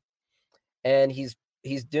time, and he's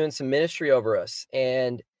doing some ministry over us,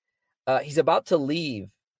 and he's about to leave,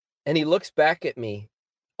 and he looks back at me.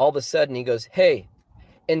 All of a sudden, he goes, hey,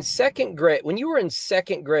 in second grade, when you were in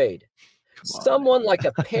second grade, someone like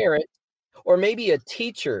a parent Or maybe a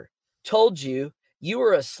teacher told you you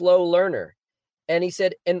were a slow learner. And he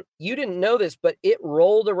said, and you didn't know this, but it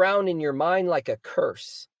rolled around in your mind like a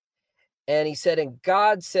curse. And he said, and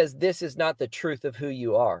God says, this is not the truth of who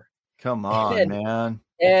you are. Come on, man.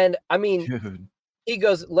 And I mean, Dude. he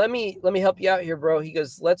goes, let me help you out here, bro. He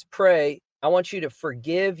goes, let's pray. I want you to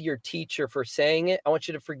forgive your teacher for saying it. I want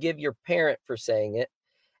you to forgive your parent for saying it.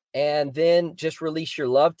 And then just release your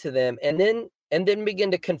love to them. And then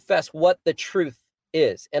begin to confess what the truth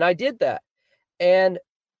is. And I did that. And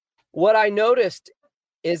what I noticed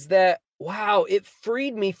is that, wow, it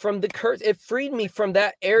freed me from the curse. It freed me from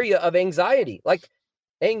that area of anxiety. Like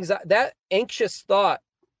that anxious thought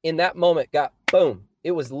in that moment got boom.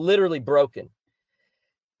 It was literally broken.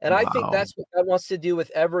 And I think that's what God wants to do with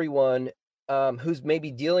everyone who's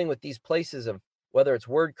maybe dealing with these places of whether it's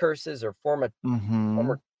word curses or former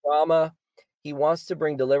trauma. He wants to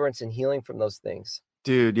bring deliverance and healing from those things.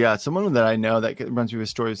 Dude, yeah. Someone that I know that runs me a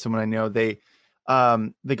story of someone I know, they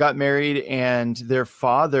got married and their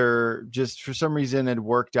father just for some reason had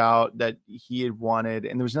worked out that he had wanted,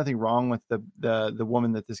 and there was nothing wrong with the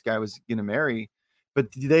woman that this guy was going to marry, but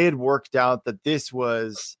they had worked out that this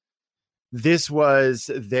was their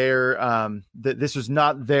this was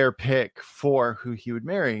not their pick for who he would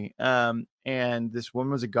marry. And this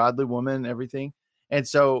woman was a godly woman and everything. And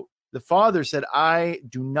so the father said, I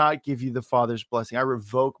do not give you the father's blessing. I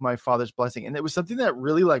revoke my father's blessing. And it was something that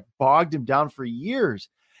really like bogged him down for years.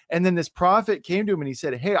 And then this prophet came to him and he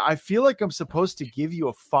said, hey, I feel like I'm supposed to give you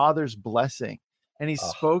a father's blessing. And he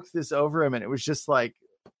spoke this over him. And it was just like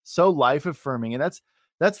so life affirming. And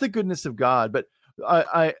that's the goodness of God. But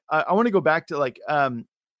I want to go back to like,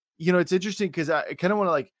 it's interesting because I kind of want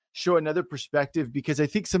to like show another perspective, because I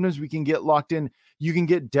think sometimes we can get locked in. You can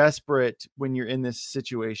get desperate when you're in this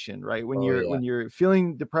situation, right? When you're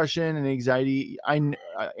feeling depression and anxiety.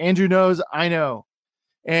 Andrew knows, I know.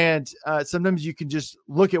 And sometimes you can just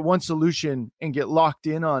look at one solution and get locked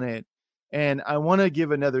in on it. And I want to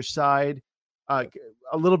give another side, a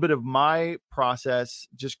little bit of my process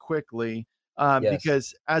just quickly.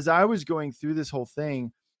 Because as I was going through this whole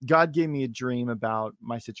thing, God gave me a dream about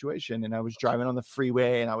my situation, and I was driving on the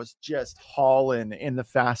freeway and I was just hauling in the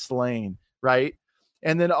fast lane. Right.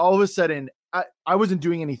 And then all of a sudden I wasn't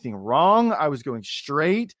doing anything wrong. I was going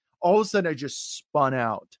straight. All of a sudden I just spun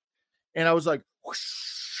out and I was like,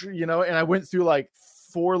 whoosh, and I went through like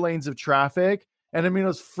 4 lanes of traffic. And I mean, I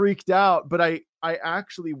was freaked out, but I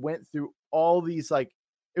actually went through all these, like,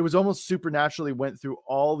 it was almost supernaturally went through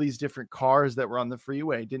all these different cars that were on the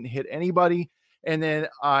freeway, didn't hit anybody. And then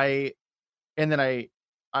I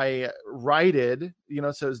righted,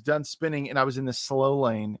 so it was done spinning and I was in the slow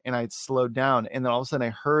lane and I had slowed down. And then all of a sudden I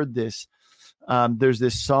heard this, there's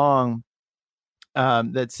this song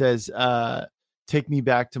that says, take me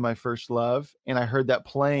back to my first love. And I heard that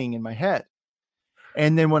playing in my head.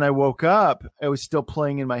 And then when I woke up, it was still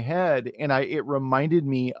playing in my head. And it reminded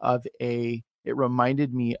me of I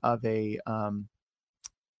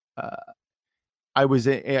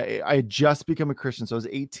had just become a Christian. So I was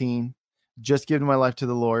 18, just given my life to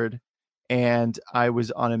the Lord. And I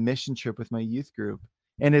was on a mission trip with my youth group.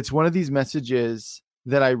 And it's one of these messages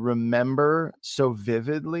that I remember so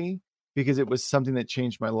vividly because it was something that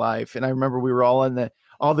changed my life. And I remember we were all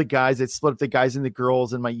the guys, that split up the guys and the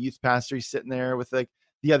girls, and my youth pastor, he's sitting there with there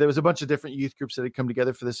was a bunch of different youth groups that had come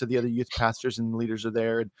together for this. So the other youth pastors and leaders are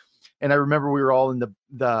there. And I remember we were all in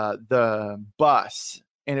the bus,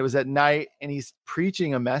 and it was at night, and he's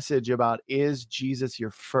preaching a message about, is Jesus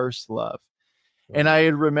your first love? And I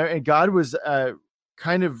had remembered, and God was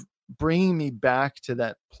kind of bringing me back to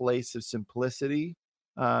that place of simplicity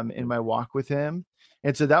in my walk with him.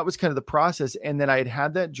 And so that was kind of the process. And then I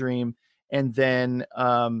had that dream. And then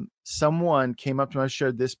someone came up to me. I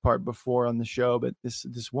shared this part before on the show, but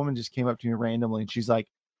this woman just came up to me randomly, and she's like,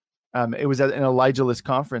 it was at an Elijah List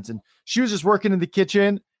conference, and she was just working in the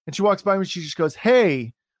kitchen, and she walks by me and she just goes,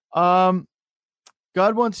 hey, God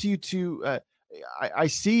wants you to, I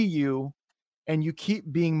see you, and you keep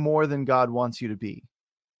being more than God wants you to be.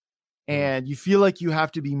 And you feel like you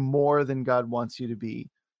have to be more than God wants you to be.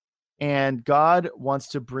 And God wants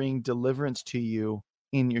to bring deliverance to you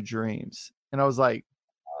in your dreams. And I was like,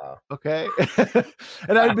 okay.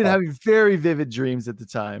 And I'd been having very vivid dreams at the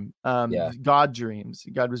time. God dreams.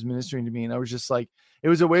 God was ministering to me. And I was just like, it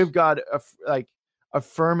was a way of God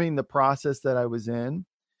affirming the process that I was in.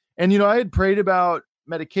 And, I had prayed about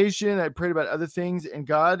medication. I prayed about other things, and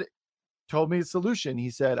God told me a solution. He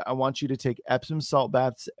said, I want you to take Epsom salt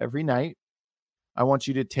baths every night. I want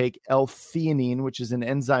you to take L-theanine, which is an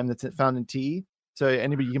enzyme that's found in tea. So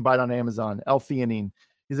anybody, you can buy it on Amazon, L-theanine.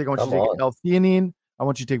 He's like, I want you to take L-theanine. I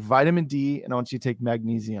want you to take vitamin D, and I want you to take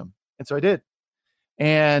magnesium. And so I did.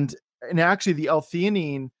 And actually the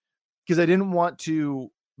L-theanine, because I didn't want to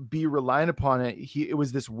be reliant upon it, it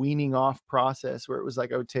was this weaning off process where it was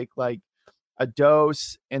like I would take like a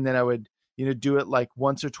dose, and then I would, do it like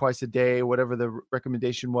once or twice a day, whatever the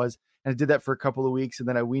recommendation was. And I did that for a couple of weeks, and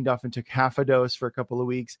then I weaned off and took half a dose for a couple of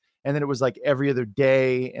weeks. And then it was like every other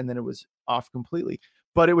day, and then it was off completely.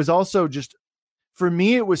 But it was also just, for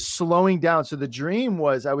me, it was slowing down. So the dream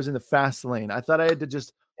was I was in the fast lane. I thought I had to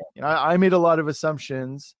just, I made a lot of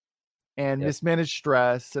assumptions and mismanaged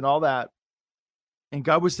stress and all that. And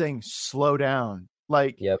God was saying, slow down.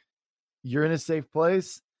 Like, you're in a safe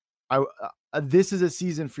place. This is a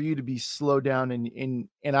season for you to be slowed down. And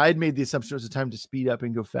I had made the assumption it was a time to speed up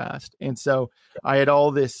and go fast. And so I had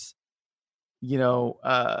all this,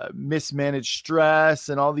 mismanaged stress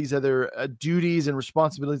and all these other duties and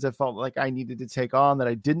responsibilities I felt like I needed to take on that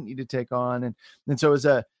I didn't need to take on. And so it was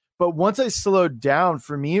but once I slowed down,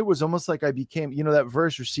 for me, it was almost like I became, that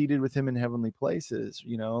verse, "You're seated with him in heavenly places,"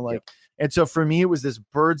 and so for me, it was this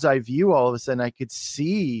bird's eye view. All of a sudden I could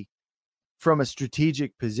see from a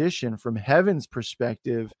strategic position, from heaven's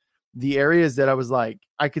perspective, the areas that I was like,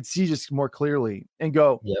 I could see just more clearly and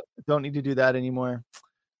go, don't need to do that anymore.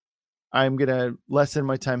 I'm going to lessen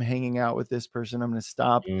my time hanging out with this person. I'm going to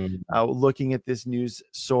stop looking at this news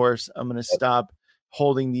source. I'm going to stop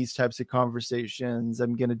holding these types of conversations.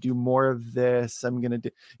 I'm going to do more of this. I'm going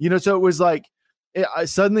to do, so it was like,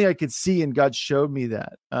 suddenly I could see, and God showed me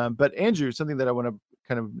that. But Andrew, something that I want to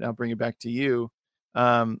kind of now bring it back to you.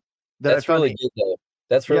 That's really good, though.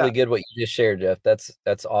 That's really good what you just shared, Jeff.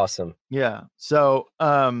 That's awesome. Yeah. So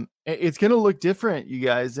it's going to look different, you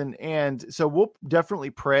guys. And so we'll definitely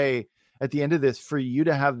pray at the end of this for you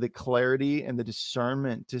to have the clarity and the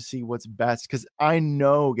discernment to see what's best. Because I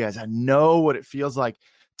know, guys, I know what it feels like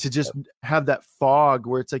to just have that fog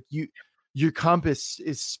where it's like your compass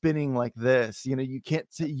is spinning like this. You can't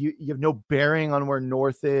see, you have no bearing on where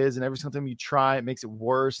north is, and every single time you try, it makes it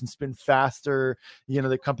worse and spin faster.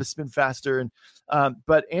 The compass spin faster. And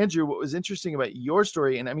but Andrew, what was interesting about your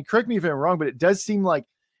story, and I mean, correct me if I'm wrong, but it does seem like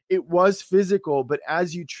it was physical, but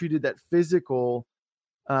as you treated that physical,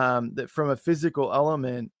 that from a physical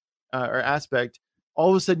element or aspect,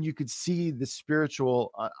 all of a sudden you could see the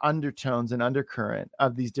spiritual undertones and undercurrent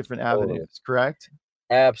of these different avenues, correct?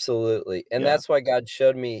 Absolutely. And that's why God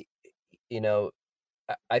showed me,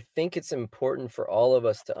 I think it's important for all of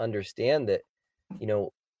us to understand that,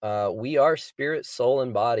 we are spirit, soul,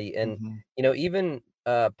 and body. And, even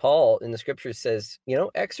Paul in the scriptures says,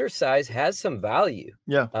 exercise has some value.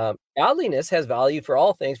 Godliness has value for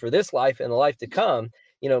all things, for this life and the life to come.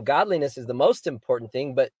 Godliness is the most important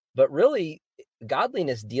thing, but really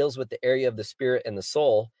godliness deals with the area of the spirit and the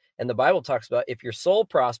soul. And the Bible talks about if your soul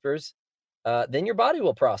prospers, then your body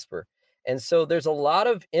will prosper. And so there's a lot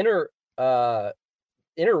of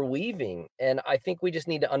interweaving. And I think we just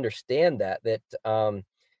need to understand that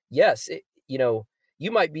yes,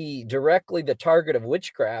 you might be directly the target of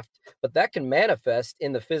witchcraft, but that can manifest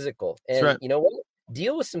in the physical. And you know what?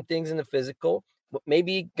 Deal with some things in the physical.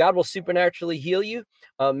 Maybe God will supernaturally heal you.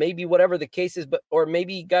 Maybe whatever the case is, or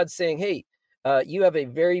maybe God's saying, hey, you have a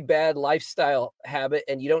very bad lifestyle habit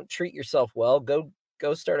and you don't treat yourself well. Go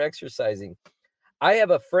start exercising. I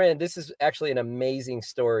have a friend. This is actually an amazing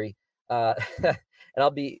story. And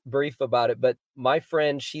I'll be brief about it, but my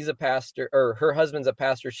friend, she's a pastor, or her husband's a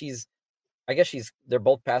pastor. They're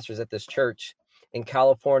both pastors at this church in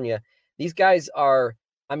California. These guys are,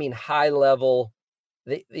 high level.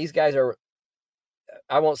 These guys are,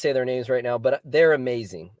 I won't say their names right now, but they're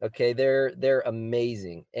amazing. Okay. They're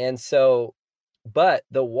amazing. And so, but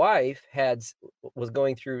the wife was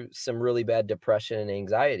going through some really bad depression and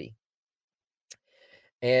anxiety.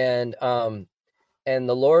 And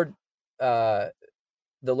the Lord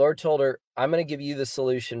told her, I'm going to give you the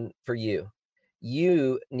solution for you.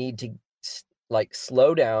 You need to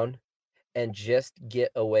slow down and just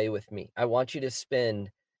get away with me. I want you to spend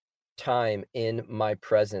time in my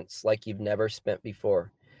presence like you've never spent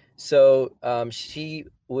before. So she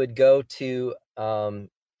would go to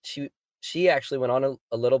she actually went on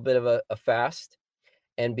a little bit of a fast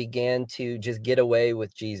and began to just get away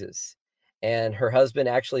with Jesus. And her husband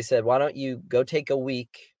actually said, why don't you go take a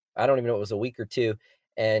week? I don't even know, it was a week or two,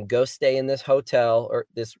 and go stay in this hotel or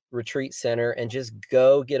this retreat center and just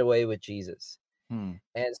go get away with Jesus.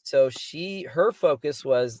 And so her focus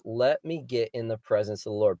was, let me get in the presence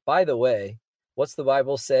of the Lord. By the way, what's the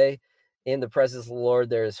Bible say? In the presence of the Lord,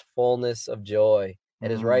 there is fullness of joy.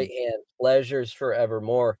 At his right hand, pleasures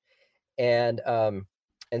forevermore. And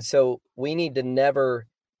so we need to never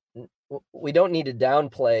we don't need to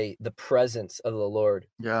downplay the presence of the Lord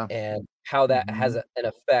Yeah. and how that has Mhm. an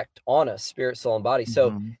effect on us, spirit, soul, and body.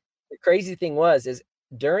 So Mhm. the crazy thing is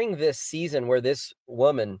during this season where this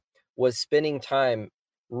woman was spending time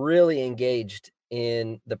really engaged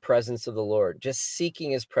in the presence of the Lord, just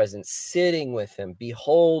seeking his presence, sitting with him,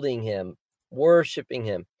 beholding him, worshiping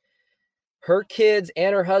him. Her kids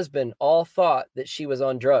and her husband all thought that she was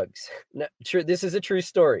on drugs. No, true, this is a true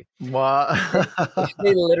story. Wow.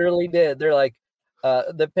 They they literally did. They're like,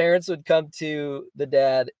 the parents would come to the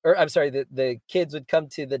dad, or I'm sorry, the kids would come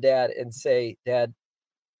to the dad and say, "Dad,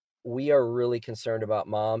 we are really concerned about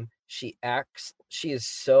mom. She is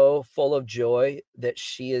so full of joy that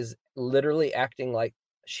she is literally acting like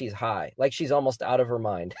she's high, like she's almost out of her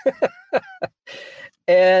mind."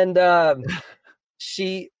 And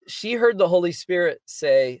she heard the Holy Spirit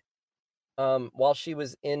say, while she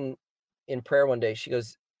was in prayer one day, she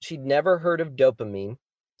goes, she'd never heard of dopamine,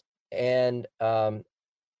 and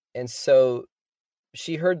so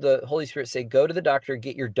she heard the Holy Spirit say, "Go to the doctor,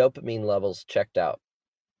 get your dopamine levels checked out."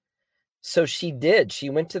 So she did.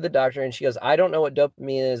 She went to the doctor and she goes, "I don't know what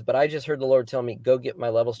dopamine is, but I just heard the Lord tell me, go get my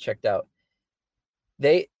levels checked out."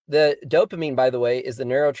 The dopamine, by the way, is the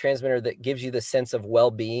neurotransmitter that gives you the sense of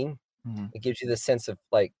well-being. Mhm. It gives you the sense of,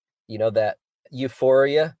 like, that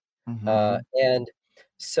euphoria. Mhm. And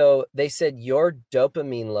so they said your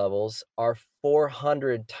dopamine levels are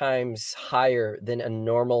 400 times higher than a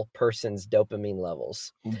normal person's dopamine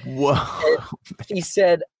levels. And Whoa. she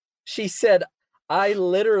said, "I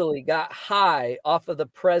literally got high off of the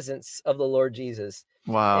presence of the Lord Jesus."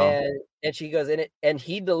 Wow. And she goes, and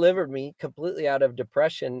he delivered me completely out of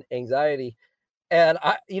depression, anxiety. And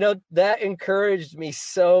that encouraged me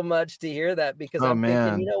so much to hear that, because Oh, I'm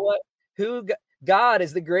thinking, you man. know what? God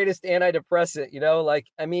is the greatest antidepressant, like,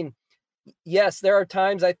 I mean, yes, there are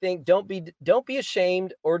times I think don't be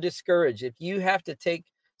ashamed or discouraged if you have to take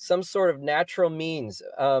some sort of natural means.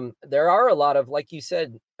 There are a lot of, like you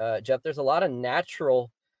said, Jeff, there's a lot of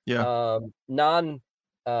natural, Yeah. non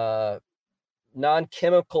uh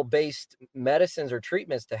non-chemical based medicines or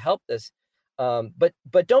treatments to help this.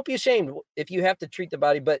 But don't be ashamed if you have to treat the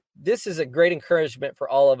body. But this is a great encouragement for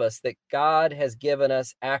all of us, that God has given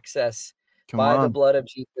us access Come by the on. blood of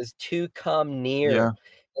Jesus to come near. Yeah.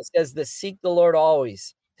 It says to seek the Lord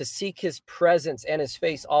always, to seek his presence and his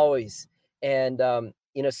face always. And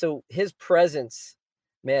so his presence,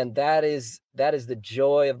 man, that is the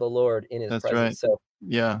joy of the Lord in his That's right. presence. So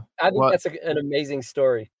Yeah. I think Well, that's an amazing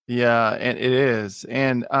story. yeah, and it is.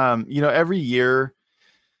 And every year,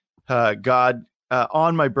 God,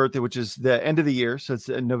 on my birthday, which is the end of the year, so it's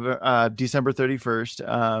December 31st,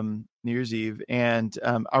 New Year's Eve, and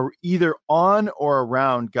either on or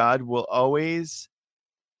around, God will always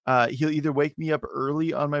he'll either wake me up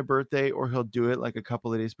early on my birthday, or he'll do it like a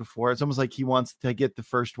couple of days before. It's almost like he wants to get the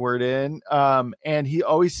first word in. And he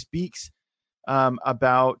always speaks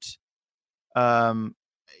about um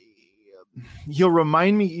he'll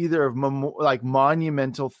remind me either of like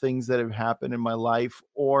monumental things that have happened in my life,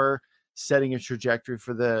 or setting a trajectory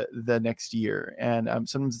for the next year. And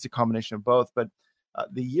sometimes it's a combination of both. But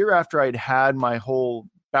the year after I'd had my whole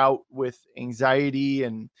bout with anxiety,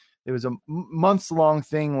 and it was a months long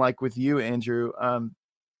thing, like with you, Andrew,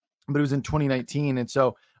 but it was in 2019. And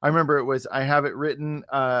so I remember I have it written.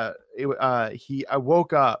 I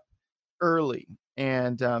woke up early,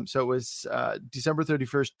 and so it was December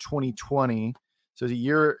 31st, 2020. So it's a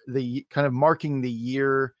year, the kind of marking the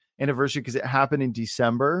year anniversary, because it happened in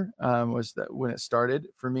December, was that when it started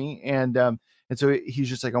for me. And so he's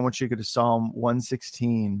just like, "I want you to go to Psalm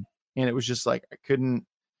 116." And it was just like, I couldn't,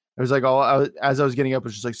 it was like as I was getting up, it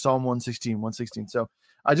was just like Psalm 116, 116. So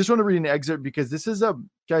I just want to read an excerpt, because this is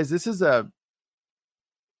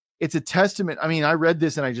it's a testament. I mean, I read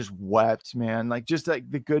this and I just wept, man, like just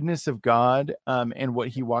like the goodness of God, and what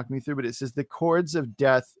he walked me through. But it says, "The cords of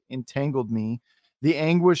death entangled me. The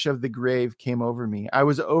anguish of the grave came over me. I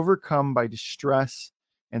was overcome by distress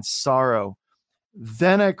and sorrow.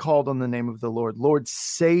 Then I called on the name of the Lord. Lord,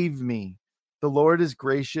 save me. The Lord is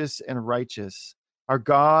gracious and righteous. Our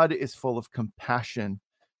God is full of compassion.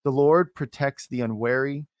 The Lord protects the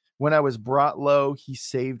unwary. When I was brought low, he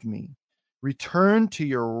saved me. Return to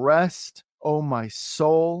your rest, O my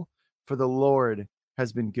soul, for the Lord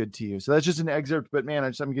has been good to you." So that's just an excerpt, but man,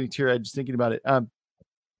 I'm getting teary-eyed just thinking about it.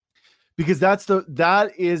 Because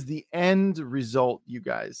that is the end result, you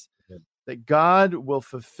guys, that God will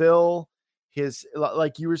fulfill his,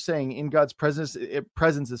 like you were saying, in God's presence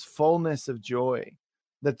is fullness of joy,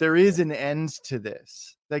 that there is an end to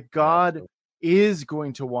this, that God is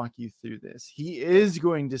going to walk you through this. He is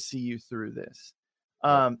going to see you through this.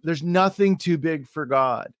 There's nothing too big for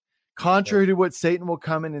God. contrary to what Satan will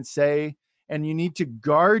come in and say. And you need to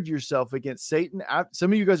guard yourself against Satan.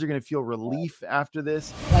 Some of you guys are going to feel relief after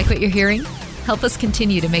this. Like what you're hearing? Help us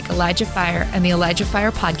continue to make Elijah Fire and the Elijah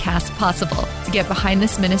Fire podcast possible. To get behind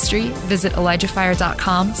this ministry, visit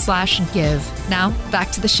ElijahFire.com/give. Now,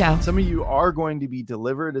 back to the show. Some of you are going to be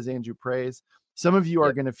delivered as Andrew prays. Some of you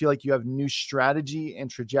are going to feel like you have new strategy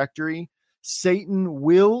and trajectory. Satan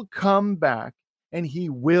will come back and he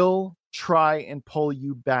will try and pull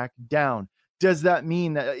you back down. Does that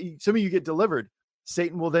mean that some of you get delivered?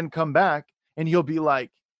 Satan will then come back and he'll be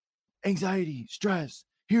like, anxiety, stress,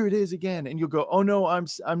 here it is again. And you'll go, oh no, I'm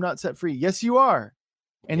not set free. Yes, you are.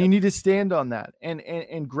 And you need to stand on that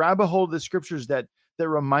and grab a hold of the scriptures that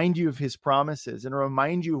remind you of his promises and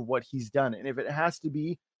remind you of what he's done. And if it has to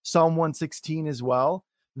be Psalm 116 as well,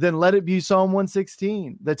 then let it be Psalm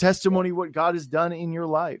 116, the testimony of what God has done in your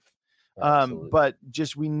life. But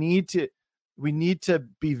just, we need to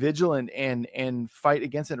be vigilant and fight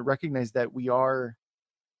against it and recognize that we are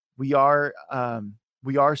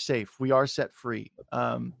safe. We are set free.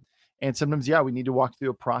 And sometimes, we need to walk through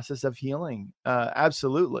a process of healing.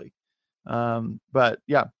 Absolutely. But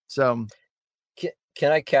yeah, so.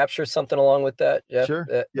 Can I capture something along with that, Jeff? Sure.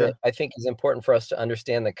 That I think is important for us to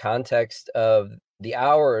understand the context of the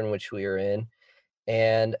hour in which we are in.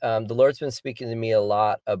 And the Lord's been speaking to me a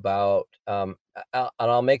lot about, and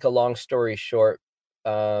I'll make a long story short,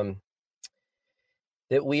 that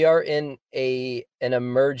we are in an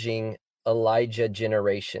emerging Elijah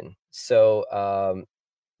generation. So, I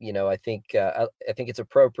think it's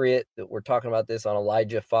appropriate that we're talking about this on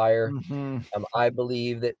Elijah Fire. Mm-hmm. I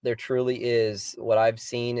believe that there truly is, what I've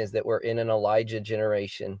seen is that we're in an Elijah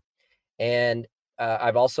generation. And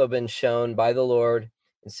I've also been shown by the Lord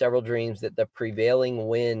in several dreams that the prevailing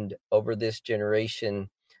wind over this generation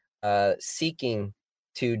seeking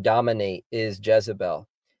to dominate is Jezebel.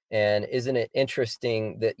 And isn't it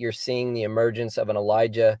interesting that you're seeing the emergence of an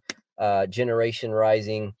Elijah generation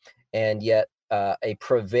rising, and yet a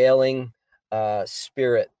prevailing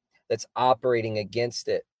spirit that's operating against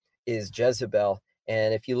it is Jezebel.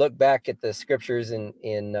 And if you look back at the scriptures in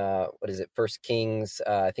what is it, 1 Kings,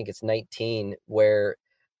 I think it's 19, where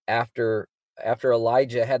after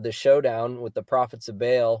Elijah had the showdown with the prophets of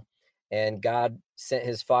Baal and God sent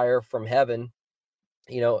his fire from heaven,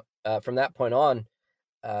 from that point on,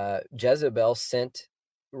 Jezebel sent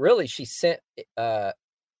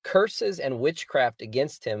curses and witchcraft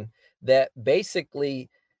against him that basically,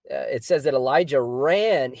 it says that Elijah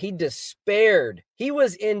ran, he despaired. He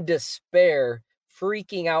was in despair,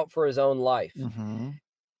 freaking out for his own life. Mm-hmm.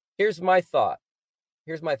 Here's my thought.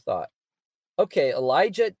 Okay,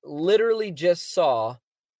 Elijah literally just saw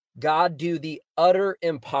God do the utter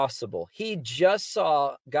impossible. He just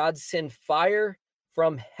saw God send fire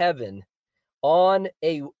from heaven on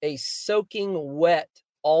a soaking wet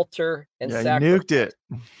altar and sacrifice. He nuked it.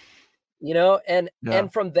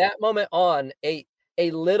 And from that moment on, a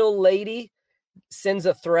little lady sends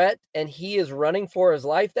a threat and he is running for his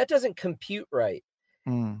life. That doesn't compute right.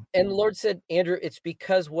 And the Lord said, Andrew, it's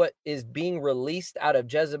because what is being released out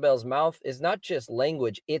of Jezebel's mouth is not just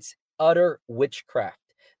language, it's utter witchcraft.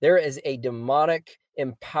 There is a demonic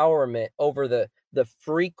empowerment over the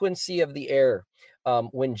frequency of the air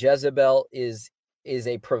when Jezebel is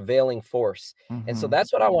a prevailing force. Mm-hmm. And so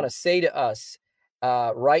that's what I want to say to us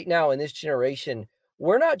right now in this generation.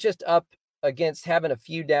 We're not just up against having a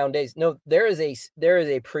few down days. No, there is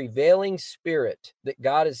a prevailing spirit that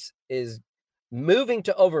God is moving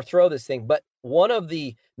to overthrow this thing. But one of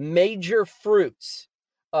the major fruits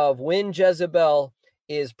of when Jezebel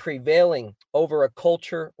is prevailing over a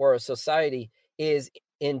culture or a society is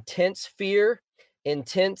intense fear,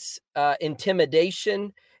 intense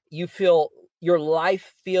intimidation. You feel your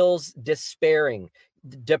life feels despairing,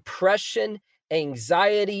 depression,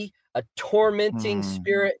 anxiety, a tormenting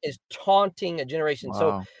spirit is taunting a generation. Wow.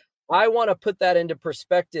 So I want to put that into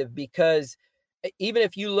perspective, because even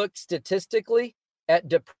if you look statistically at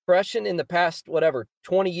depression in the past,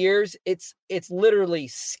 20 years, it's literally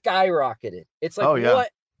skyrocketed. It's like, what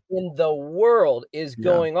in the world is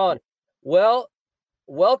going on? Well,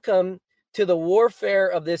 welcome to the warfare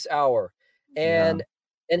of this hour. And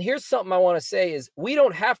here's something I want to say is we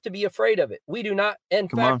don't have to be afraid of it. We do not. In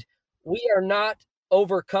fact, we are not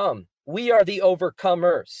overcome. We are the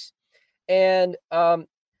overcomers. And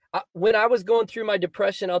when I was going through my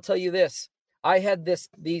depression, I'll tell you this, I had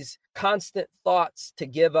these constant thoughts to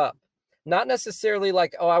give up. Not necessarily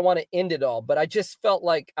like, I want to end it all, but I just felt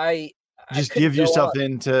like I just give yourself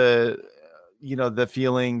into, the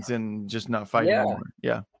feelings and just not fight anymore.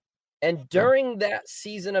 Yeah. And during that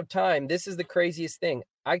season of time, this is the craziest thing.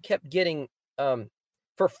 I kept getting,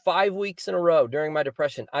 for 5 weeks in a row during my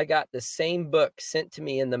depression, I got the same book sent to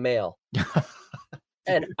me in the mail.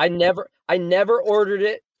 And I never ordered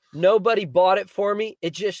it. Nobody bought it for me.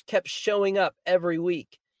 It just kept showing up every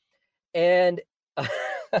week. And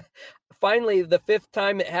finally, the 5th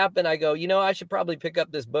time it happened, I go, I should probably pick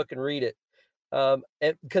up this book and read it. And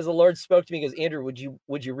because the Lord spoke to me, he goes, Andrew,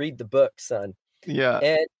 would you read the book, son? Yeah.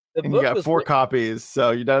 And the and book you got was 4 copies,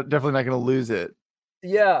 so you're definitely not going to lose it.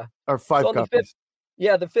 Yeah. Or 5 copies.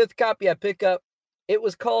 The 5th copy I pick up, it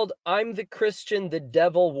was called I'm the Christian the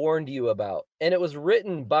Devil Warned You About. And it was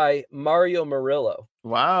written by Mario Murillo.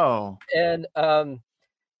 Wow. And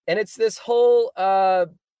it's this whole,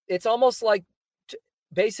 it's almost like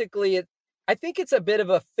basically, I think it's a bit of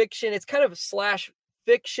a fiction. It's kind of /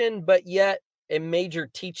 fiction, but yet a major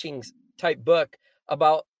teachings type book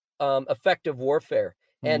about effective warfare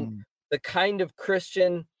and the kind of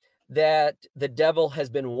Christian that the devil has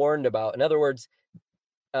been warned about. In other words,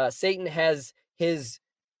 Satan has his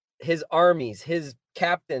armies, his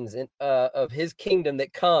captains of his kingdom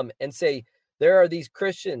that come and say, there are these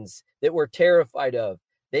Christians that we're terrified of.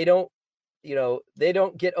 They don't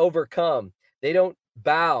get overcome. They don't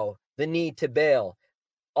bow the knee to Baal.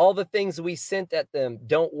 All the things we sent at them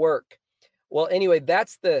don't work. Well, anyway,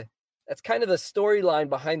 that's kind of the storyline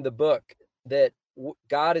behind the book, that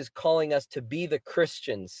God is calling us to be the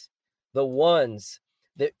Christians, the ones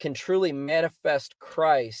that can truly manifest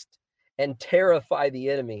Christ and terrify the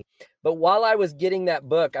enemy. But while I was getting that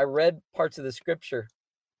book, I read parts of the scripture,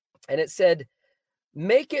 and it said,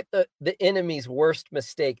 make it the enemy's worst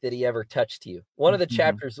mistake that he ever touched you. One of the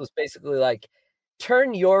chapters was basically like,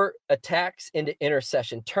 turn your attacks into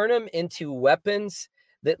intercession, turn them into weapons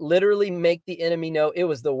that literally make the enemy know it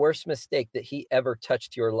was the worst mistake that he ever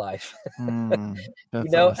touched your life. That's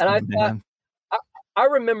awesome, and I thought, I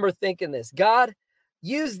remember thinking this, God,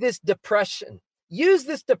 use this depression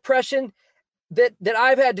that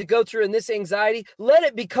I've had to go through, in this anxiety, let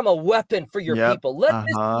it become a weapon for your people. Let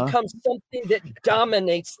this become something that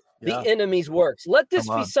dominates the enemy's works. Let this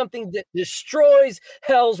be something that destroys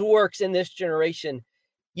hell's works in this generation.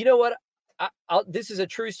 You know what? This is a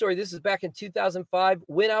true story. This is back in 2005.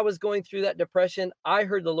 When I was going through that depression, I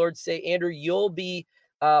heard the Lord say, Andrew, you'll be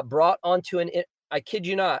brought onto I kid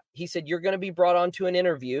you not. He said, you're going to be brought onto an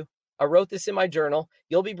interview. I wrote this in my journal.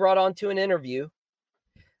 You'll be brought onto an interview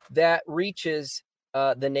that reaches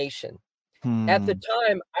the nation. At the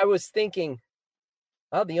time, I was thinking,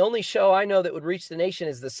 oh, the only show I know that would reach the nation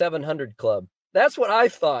is the 700 Club. That's what I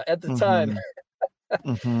thought at the time.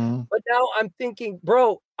 But now I'm thinking,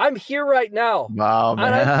 bro, I'm here right now. Wow,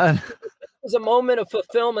 man. It was a moment of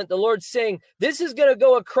fulfillment. The Lord's saying, this is going to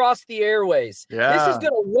go across the airways. This is going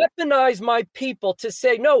to weaponize my people to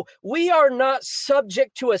say, no, we are not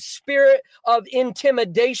subject to a spirit of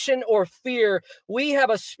intimidation or fear. We have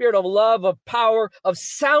a spirit of love, of power, of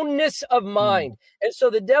soundness of mind. And so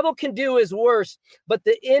the devil can do his worst, but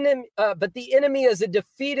the enemy is a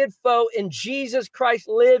defeated foe, and Jesus Christ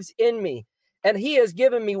lives in me. And he has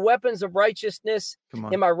given me weapons of righteousness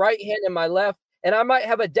in my right hand and my left. And I might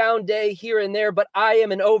have a down day here and there, but I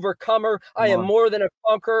am an overcomer. I am more than a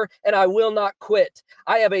conqueror, and I will not quit.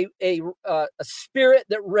 I have a spirit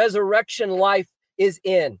that resurrection life is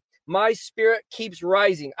in. My spirit keeps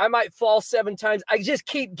rising. I might fall 7 times. I just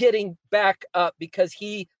keep getting back up because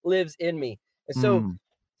he lives in me. And so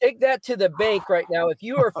take that to the bank right now. If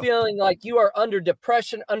you are feeling like you are under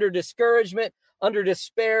depression, under discouragement, under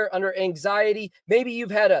despair, under anxiety, maybe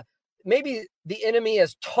the enemy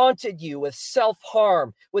has taunted you with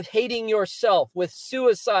self-harm, with hating yourself, with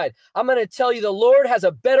suicide. I'm going to tell you, the Lord has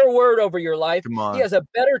a better word over your life. He has a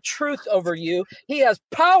better truth over you. He has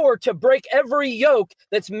power to break every yoke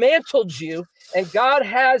that's mantled you. And God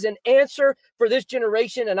has an answer for this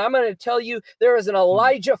generation. And I'm going to tell you, there is an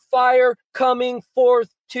Elijah fire coming forth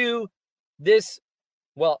to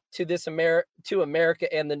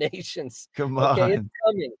America and the nations. Come on. Okay, it's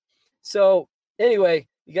coming. So anyway,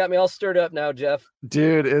 you got me all stirred up now, Jeff.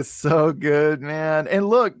 Dude, it's so good, man. And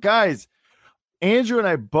look, guys, Andrew and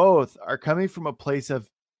I both are coming from a place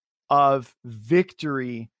of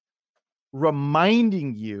victory,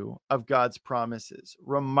 reminding you of God's promises,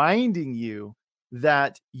 reminding you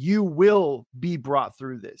that you will be brought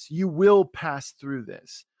through this. You will pass through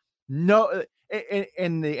this. No,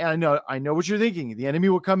 I know what you're thinking. The enemy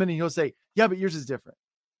will come in and he'll say, yeah, but yours is different.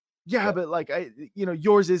 Yeah, but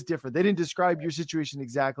yours is different. They didn't describe your situation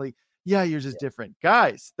exactly. Yeah, yours is different.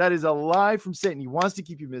 Guys, that is a lie from Satan. He wants to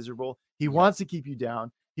keep you miserable. He wants to keep you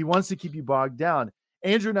down. He wants to keep you bogged down.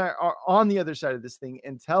 Andrew and I are on the other side of this thing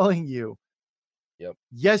and telling you,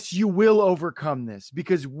 yes, you will overcome this,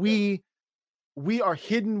 because we are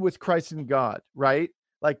hidden with Christ in God, right?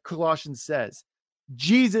 like Colossians says.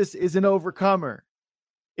 Jesus is an overcomer.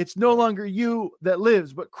 It's no longer you that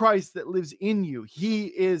lives, but Christ that lives in you. He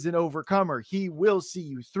is an overcomer. He will see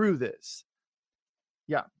you through this.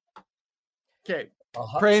 Yeah. Okay.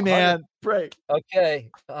 Pray, man. Pray. Okay.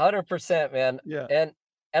 100%, man. Yeah. And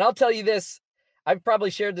I'll tell you this. I've probably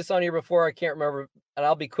shared this on here before. I can't remember, and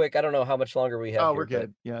I'll be quick. I don't know how much longer we have. Oh, we're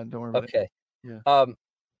good. Yeah. Don't worry about it. Okay. Yeah.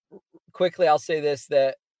 Quickly, I'll say this,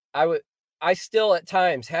 that I still at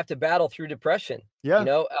times have to battle through depression. Yeah. You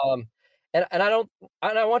know, and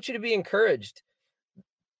I want you to be encouraged.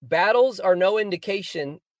 Battles are no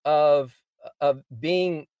indication of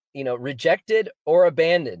being, rejected or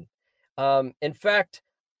abandoned. In fact,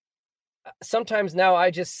 sometimes now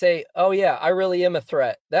I just say, oh yeah, I really am a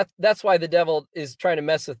threat. That's why the devil is trying to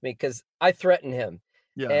mess with me, because I threaten him.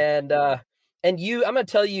 Yeah. And I'm going to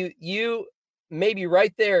tell you, you maybe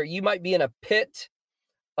right there, you might be in a pit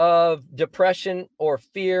of depression or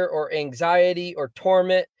fear or anxiety or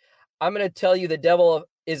torment. I'm going to tell you, the devil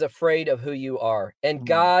is afraid of who you are, and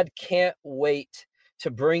God can't wait to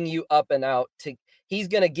bring you up and out. He's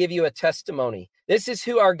going to give you a testimony. This is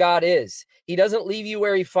who our God is. He doesn't leave you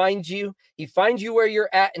where he finds you. He finds you where you're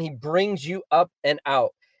at, and he brings you up and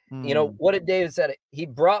out. You know, what did David say? He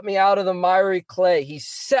brought me out of the miry clay. He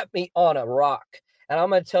set me on a rock. And I'm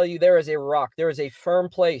going to tell you, there is a rock. There is a firm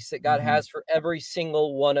place that God has for every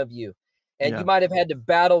single one of you. And you might have had to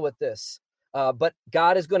battle with this, but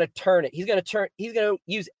God is going to turn it. He's going to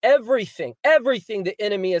use everything the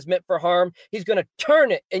enemy has meant for harm. He's going to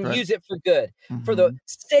turn it and use it for good, for the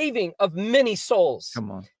saving of many souls.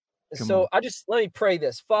 Come on. Let me pray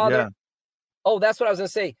this. Father. Oh, that's what I was going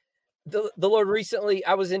to say. The Lord, recently,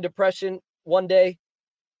 I was in depression one day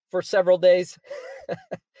for several days. And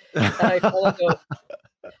I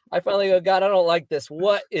finally go, God, I don't like this.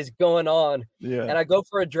 What is going on? Yeah. And I go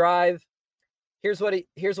for a drive. Here's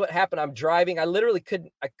what happened. I'm driving. I literally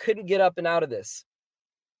couldn't get up and out of this.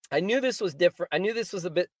 I knew this was different. I knew this was a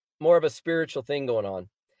bit more of a spiritual thing going on.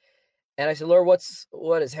 And I said, Lord,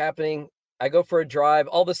 what is happening? I go for a drive.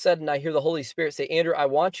 All of a sudden, I hear the Holy Spirit say, Andrew, I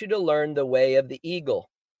want you to learn the way of the eagle.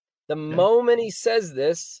 The moment he says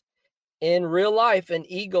this, in real life, an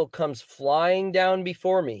eagle comes flying down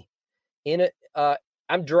before me.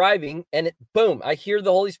 I'm driving, and boom, I hear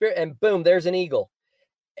the Holy Spirit, and boom, there's an eagle.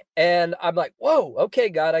 And I'm like, whoa, okay,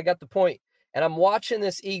 God, I got the point. And I'm watching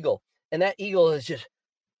this eagle, and that eagle is just,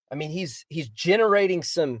 he's generating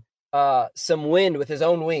some wind with his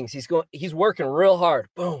own wings. He's working real hard.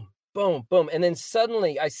 Boom, boom, boom. And then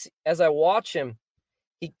suddenly, as I watch him,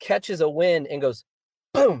 he catches a wind and goes,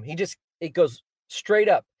 boom. It goes straight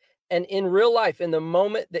up. And in real life, in the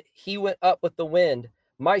moment that he went up with the wind,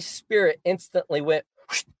 my spirit instantly went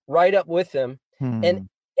right up with him. And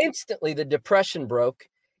instantly the depression broke.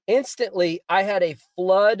 Instantly, I had a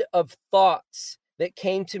flood of thoughts that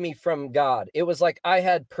came to me from God. It was like I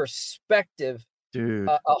had perspective,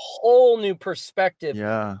 a whole new perspective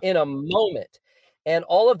in a moment. And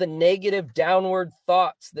all of the negative downward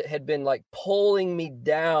thoughts that had been like pulling me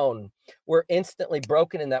down were instantly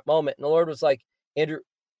broken in that moment. And the Lord was like, Andrew,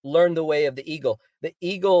 learn the way of the eagle. The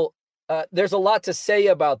eagle, there's a lot to say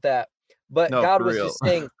about that, but God was just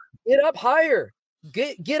saying, get up higher,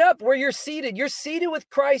 get up where you're seated. You're seated with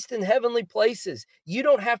Christ in heavenly places. You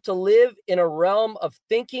don't have to live in a realm of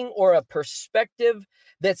thinking or a perspective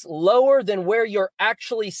that's lower than where you're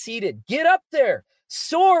actually seated. Get up there,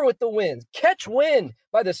 soar with the winds, catch wind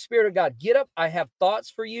by the Spirit of God. Get up. I have thoughts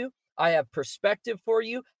for you. I have perspective for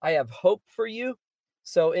you. I have hope for you.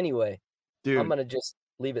 So anyway, I'm going to just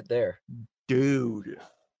leave it there. Dude.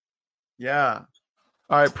 Yeah.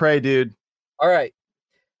 All right. Pray, dude. All right.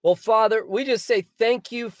 Well, Father, we just say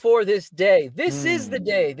thank you for this day. This is the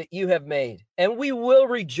day that you have made, and we will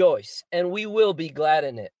rejoice and we will be glad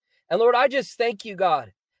in it. And Lord, I just thank you,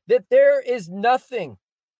 God, that there is nothing,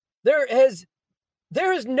 there is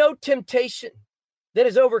no temptation that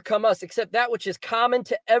has overcome us except that which is common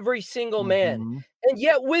to every single man. And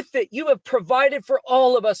yet with it, you have provided for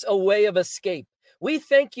all of us a way of escape. We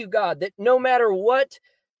thank you, God, that no matter what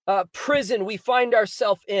prison we find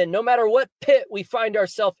ourselves in, no matter what pit we find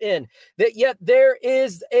ourselves in, that yet there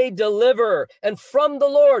is a deliverer, and from the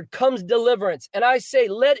Lord comes deliverance. And I say,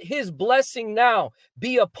 let his blessing now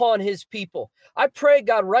be upon his people. I pray,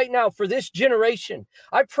 God, right now for this generation.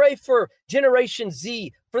 I pray for Generation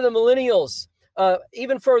Z, for the millennials,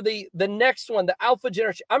 even for the next one, the Alpha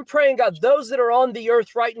generation. I'm praying, God, those that are on the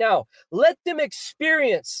earth right now, let them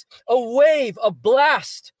experience a wave, a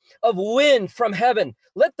blast of wind from heaven.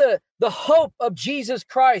 Let the hope of Jesus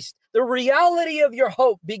Christ, the reality of your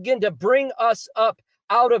hope, begin to bring us up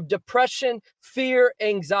out of depression, fear,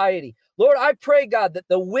 anxiety. Lord, I pray, God, that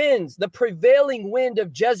the prevailing wind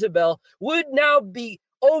of Jezebel would now be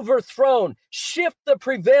overthrown. Shift the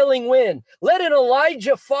prevailing wind. Let an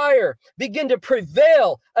Elijah fire begin to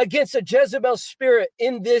prevail against a Jezebel spirit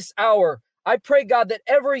in this hour. I pray, God, that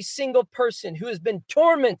every single person who has been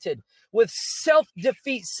tormented with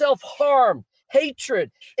self-defeat, self-harm,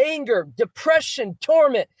 hatred, anger, depression,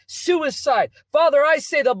 torment, suicide. Father, I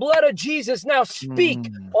say the blood of Jesus now speak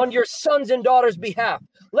on your sons and daughters' behalf.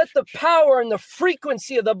 Let the power and the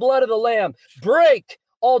frequency of the blood of the Lamb break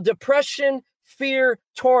all depression, fear,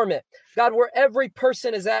 torment. God, where every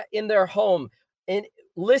person is at in their home and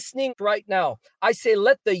listening right now, I say,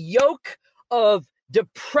 let the yoke of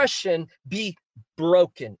depression be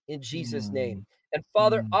broken in Jesus' name. And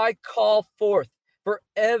Father, I call forth for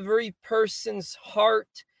every person's heart,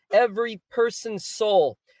 every person's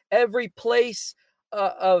soul, every place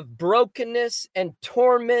of brokenness and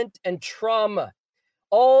torment and trauma,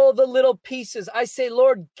 all the little pieces. I say,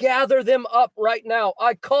 Lord, gather them up right now.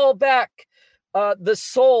 I call back the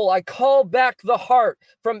soul. I call back the heart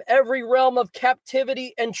from every realm of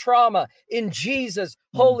captivity and trauma in Jesus'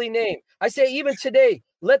 holy name. I say, even today,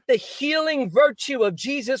 let the healing virtue of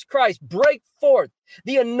Jesus Christ break forth,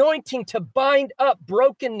 the anointing to bind up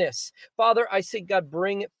brokenness. Father, I say, God,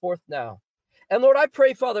 bring it forth now. And Lord, I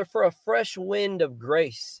pray, Father, for a fresh wind of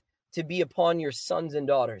grace to be upon your sons and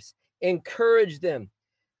daughters. Encourage them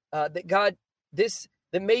that God, that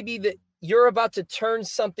maybe that you're about to turn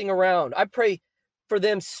something around. I pray for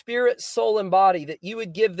them, spirit, soul, and body, that you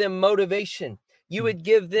would give them motivation. You would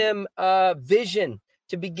give them vision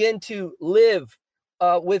to begin to live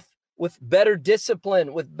with better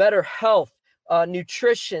discipline, with better health,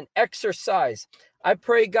 nutrition, exercise. I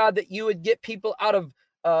pray, God, that you would get people out of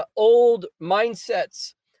old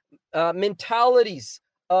mindsets, mentalities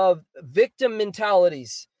of victim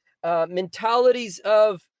mentalities, mentalities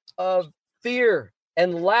of fear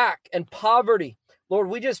and lack and poverty. Lord,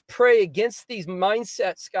 we just pray against these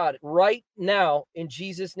mindsets, God, right now in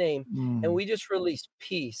Jesus' name. And we just release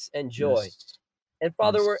peace and joy. Yes. And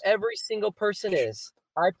Father, where every single person is,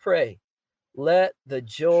 I pray, let the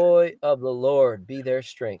joy of the Lord be their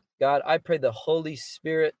strength. God, I pray the Holy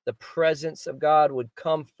Spirit, the presence of God would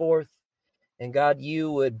come forth. And God,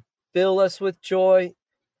 you would fill us with joy,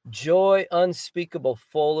 joy unspeakable,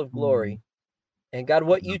 full of glory. And God,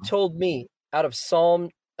 what you told me out of Psalm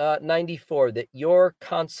 94, that your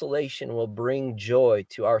consolation will bring joy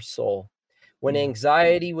to our soul. When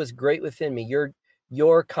anxiety was great within me,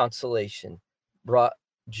 your consolation brought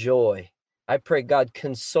joy. I pray, God,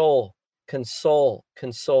 console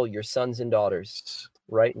your sons and daughters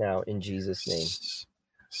right now in Jesus' name.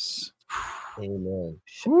 Amen.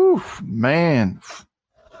 Whew, man,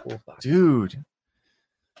 dude.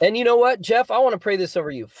 And you know what, Jeff, I want to pray this over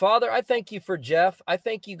you. Father, I thank you for Jeff. I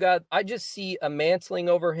thank you, God. I just see a mantling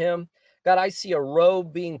over him. God, I see a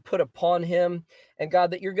robe being put upon him. And God,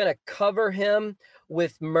 that you're going to cover him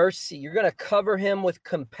with mercy. You're going to cover him with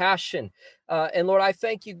compassion. And Lord, I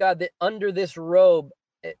thank you, God, that under this robe,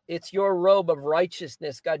 it's your robe of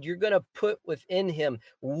righteousness. God, you're going to put within him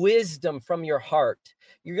wisdom from your heart.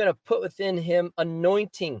 You're going to put within him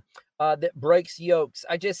anointing that breaks yokes.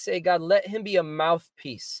 I just say, God, let him be a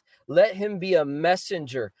mouthpiece. Let him be a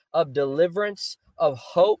messenger of deliverance, of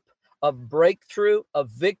hope, of breakthrough, of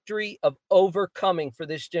victory, of overcoming for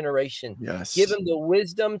this generation. Yes. Give him the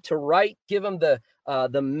wisdom to write. Give him the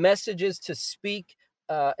messages to speak.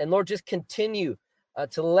 And Lord, just continue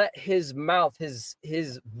to let his mouth,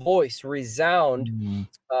 his voice resound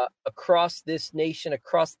across this nation,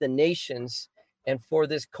 across the nations, and for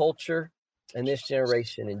this culture and this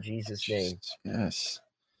generation, in Jesus' name. Yes.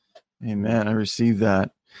 Amen. I received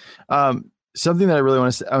that. Something that I really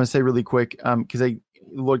want to say really quick, because the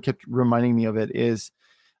Lord kept reminding me of it, is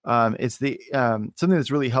it's something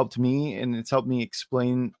that's really helped me, and it's helped me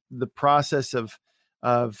explain the process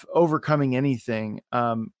of overcoming anything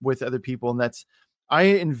with other people. And that's, I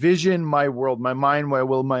envision my world, my mind, my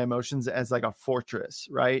will, my emotions as like a fortress,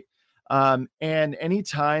 right? And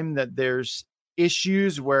anytime that there's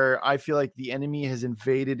issues where I feel like the enemy has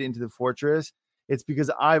invaded into the fortress, it's because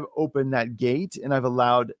I've opened that gate, and I've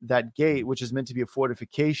allowed that gate, which is meant to be a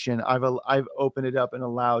fortification, I've opened it up and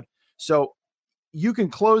allowed. So you can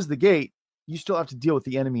close the gate, you still have to deal with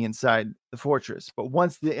the enemy inside the fortress. But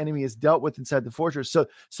once the enemy is dealt with inside the fortress, so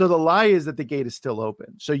the lie is that the gate is still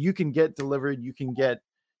open. So you can get delivered, you can get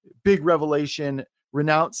big revelation,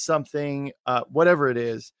 renounce something, whatever it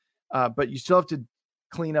is, but you still have to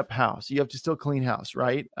clean up house. You have to still clean house,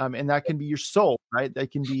 right? And that can be your soul, right?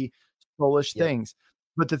 That can be soulish things.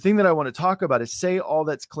 But the thing that I want to talk about is, say all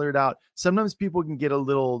that's cleared out. Sometimes people can get a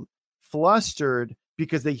little flustered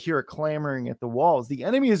because they hear a clamoring at the walls. The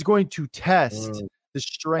enemy is going to test the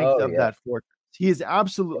strength of that fortress. He is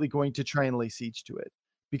absolutely going to try and lay siege to it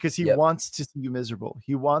because he wants to see you miserable.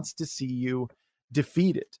 He wants to see you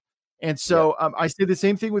defeated. And so I say the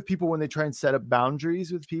same thing with people when they try and set up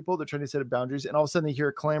boundaries with people. They're trying to set up boundaries, and all of a sudden they hear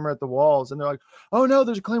a clamor at the walls, and they're like, oh no,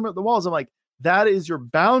 there's a clamor at the walls. I'm like, that is your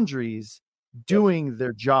boundaries doing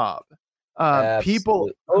their job. People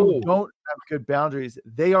who don't have good boundaries,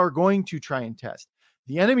 they are going to try and test.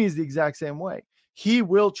 The enemy is the exact same way. He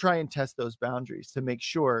will try and test those boundaries to make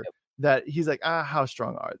sure that he's like, how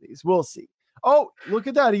strong are these? We'll see. Oh, look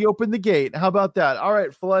at that. He opened the gate. How about that? All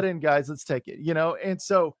right, flood in, guys. Let's take it. And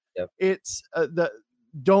so it's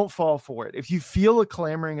don't fall for it. If you feel a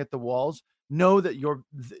clamoring at the walls, know that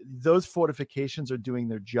those fortifications are doing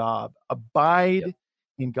their job. Abide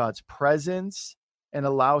in God's presence and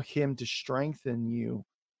allow him to strengthen you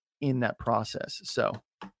in that process. So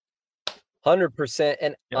 100%.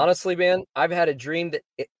 And honestly, man, I've had a dream that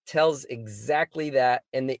it tells exactly that.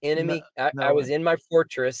 And the enemy, I was in my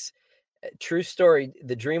fortress. True story.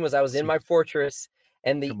 The dream was I was in my fortress,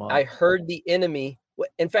 and I heard the enemy.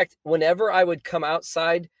 In fact, whenever I would come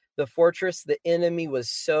outside the fortress, the enemy was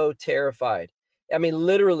so terrified. I mean,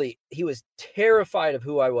 literally, he was terrified of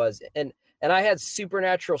who I was. And I had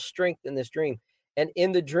supernatural strength in this dream. And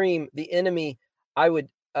in the dream, the enemy, I would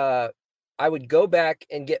go back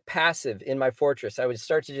and get passive in my fortress. I would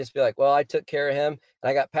start to just be like, well, I took care of him and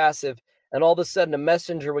I got passive. And all of a sudden a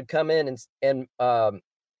messenger would come in and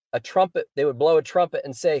a trumpet, they would blow a trumpet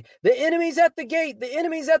and say, the enemy's at the gate, the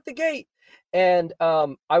enemy's at the gate. And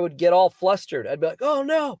I would get all flustered. I'd be like, oh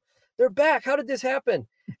no, they're back. How did this happen?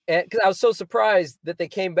 And because I was so surprised that they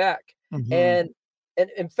came back. And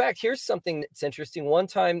in fact, here's something that's interesting. One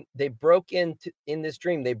time they broke in this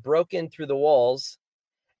dream, they broke in through the walls.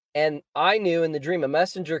 And I knew in the dream, a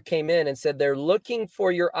messenger came in and said, they're looking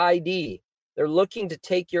for your ID. They're looking to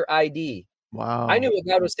take your ID. Wow. I knew what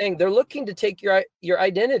God was saying. They're looking to take your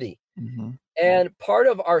identity. And part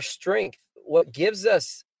of our strength, what gives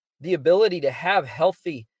us the ability to have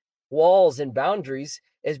healthy walls and boundaries,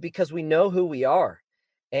 is because we know who we are.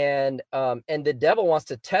 And the devil wants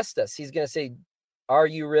to test us. He's going to say, are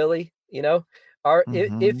you really,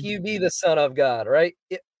 if you be the Son of God, right?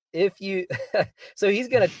 If you, so he's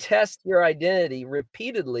going to test your identity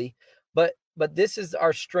repeatedly, but this is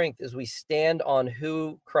our strength as we stand on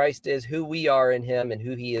who Christ is, who we are in him, and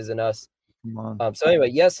who he is in us. So anyway,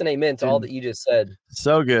 yes and amen to all that you just said.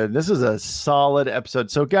 So good. This is a solid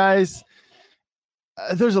episode. So guys,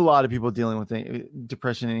 there's a lot of people dealing with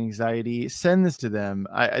depression and anxiety. Send this to them.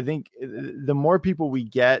 I think the more people we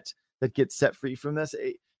get that get set free from this,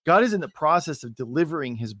 God is in the process of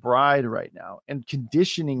delivering his bride right now and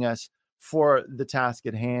conditioning us for the task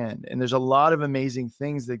at hand. And there's a lot of amazing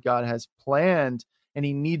things that God has planned, and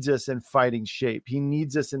he needs us in fighting shape. He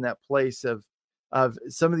needs us in that place of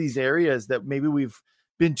some of these areas that maybe we've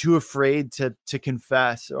been too afraid to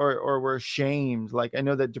confess or we're ashamed. Like, I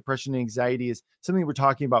know that depression and anxiety is something we're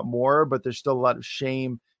talking about more, but there's still a lot of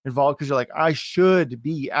shame involved because you're like, I should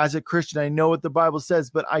be, as a Christian, I know what the Bible says,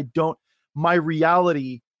 but I don't, my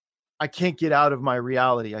reality, I can't get out of my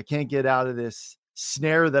reality. I can't get out of this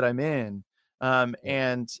snare that I'm in.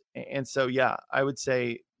 And so, yeah, I would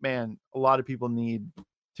say, man, a lot of people need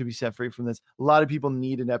to be set free from this. A lot of people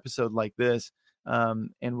need an episode like this.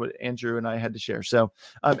 And what Andrew and I had to share. So,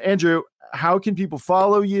 Andrew, how can people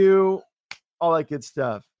follow you? All that good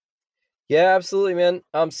stuff. Yeah, absolutely, man.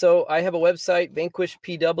 So I have a website,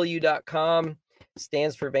 vanquishpw.com,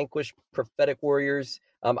 stands for Vanquish Prophetic Warriors.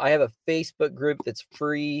 I have a Facebook group that's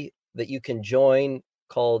free that you can join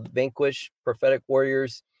called Vanquish Prophetic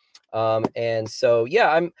Warriors. And so, yeah,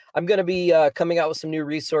 I'm going to be coming out with some new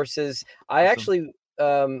resources. I actually,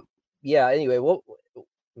 anyway,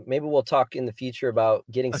 maybe we'll talk in the future about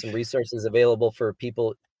getting some resources available for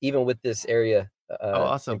people, even with this area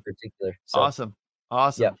awesome. In particular. So,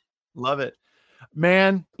 awesome. Yeah. Love it,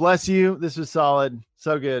 man. Bless you. This was solid.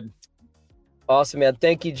 So good. Awesome, man.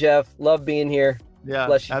 Thank you, Jeff. Love being here. Yeah.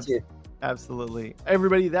 Bless you too. Absolutely.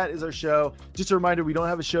 Everybody, that is our show. Just a reminder, we don't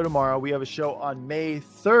have a show tomorrow. We have a show on May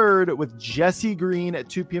 3rd with Jesse Green at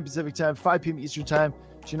 2 p.m. Pacific time, 5 p.m. Eastern time.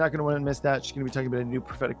 She's not going to want to miss that. She's going to be talking about a new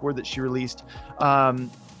prophetic word that she released.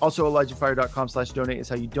 Also, ElijahFire.com/donate is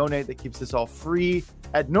how you donate. That keeps this all free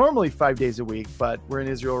at normally 5 days a week, but we're in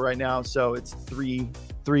Israel right now, so it's three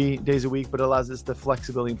days a week, but it allows us the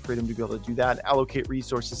flexibility and freedom to be able to do that, allocate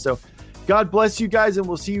resources. So God bless you guys, and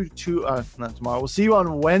we'll see you not tomorrow. We'll see you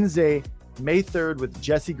on Wednesday, May 3rd with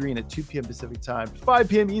Jesse Green at 2 p.m. Pacific time, 5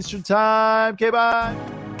 p.m. Eastern time. Okay, bye.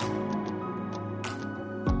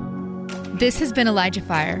 This has been Elijah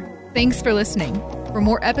Fire. Thanks for listening. For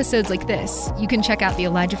more episodes like this, you can check out the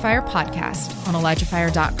Elijah Fire podcast on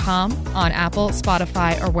ElijahFire.com, on Apple,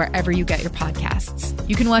 Spotify, or wherever you get your podcasts.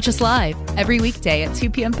 You can watch us live every weekday at 2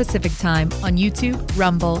 p.m. Pacific Time on YouTube,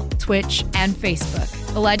 Rumble, Twitch, and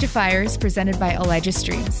Facebook. Elijah Fire is presented by Elijah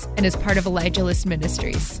Streams and is part of Elijah List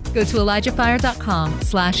Ministries. Go to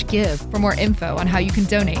ElijahFire.com/give for more info on how you can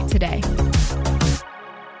donate today.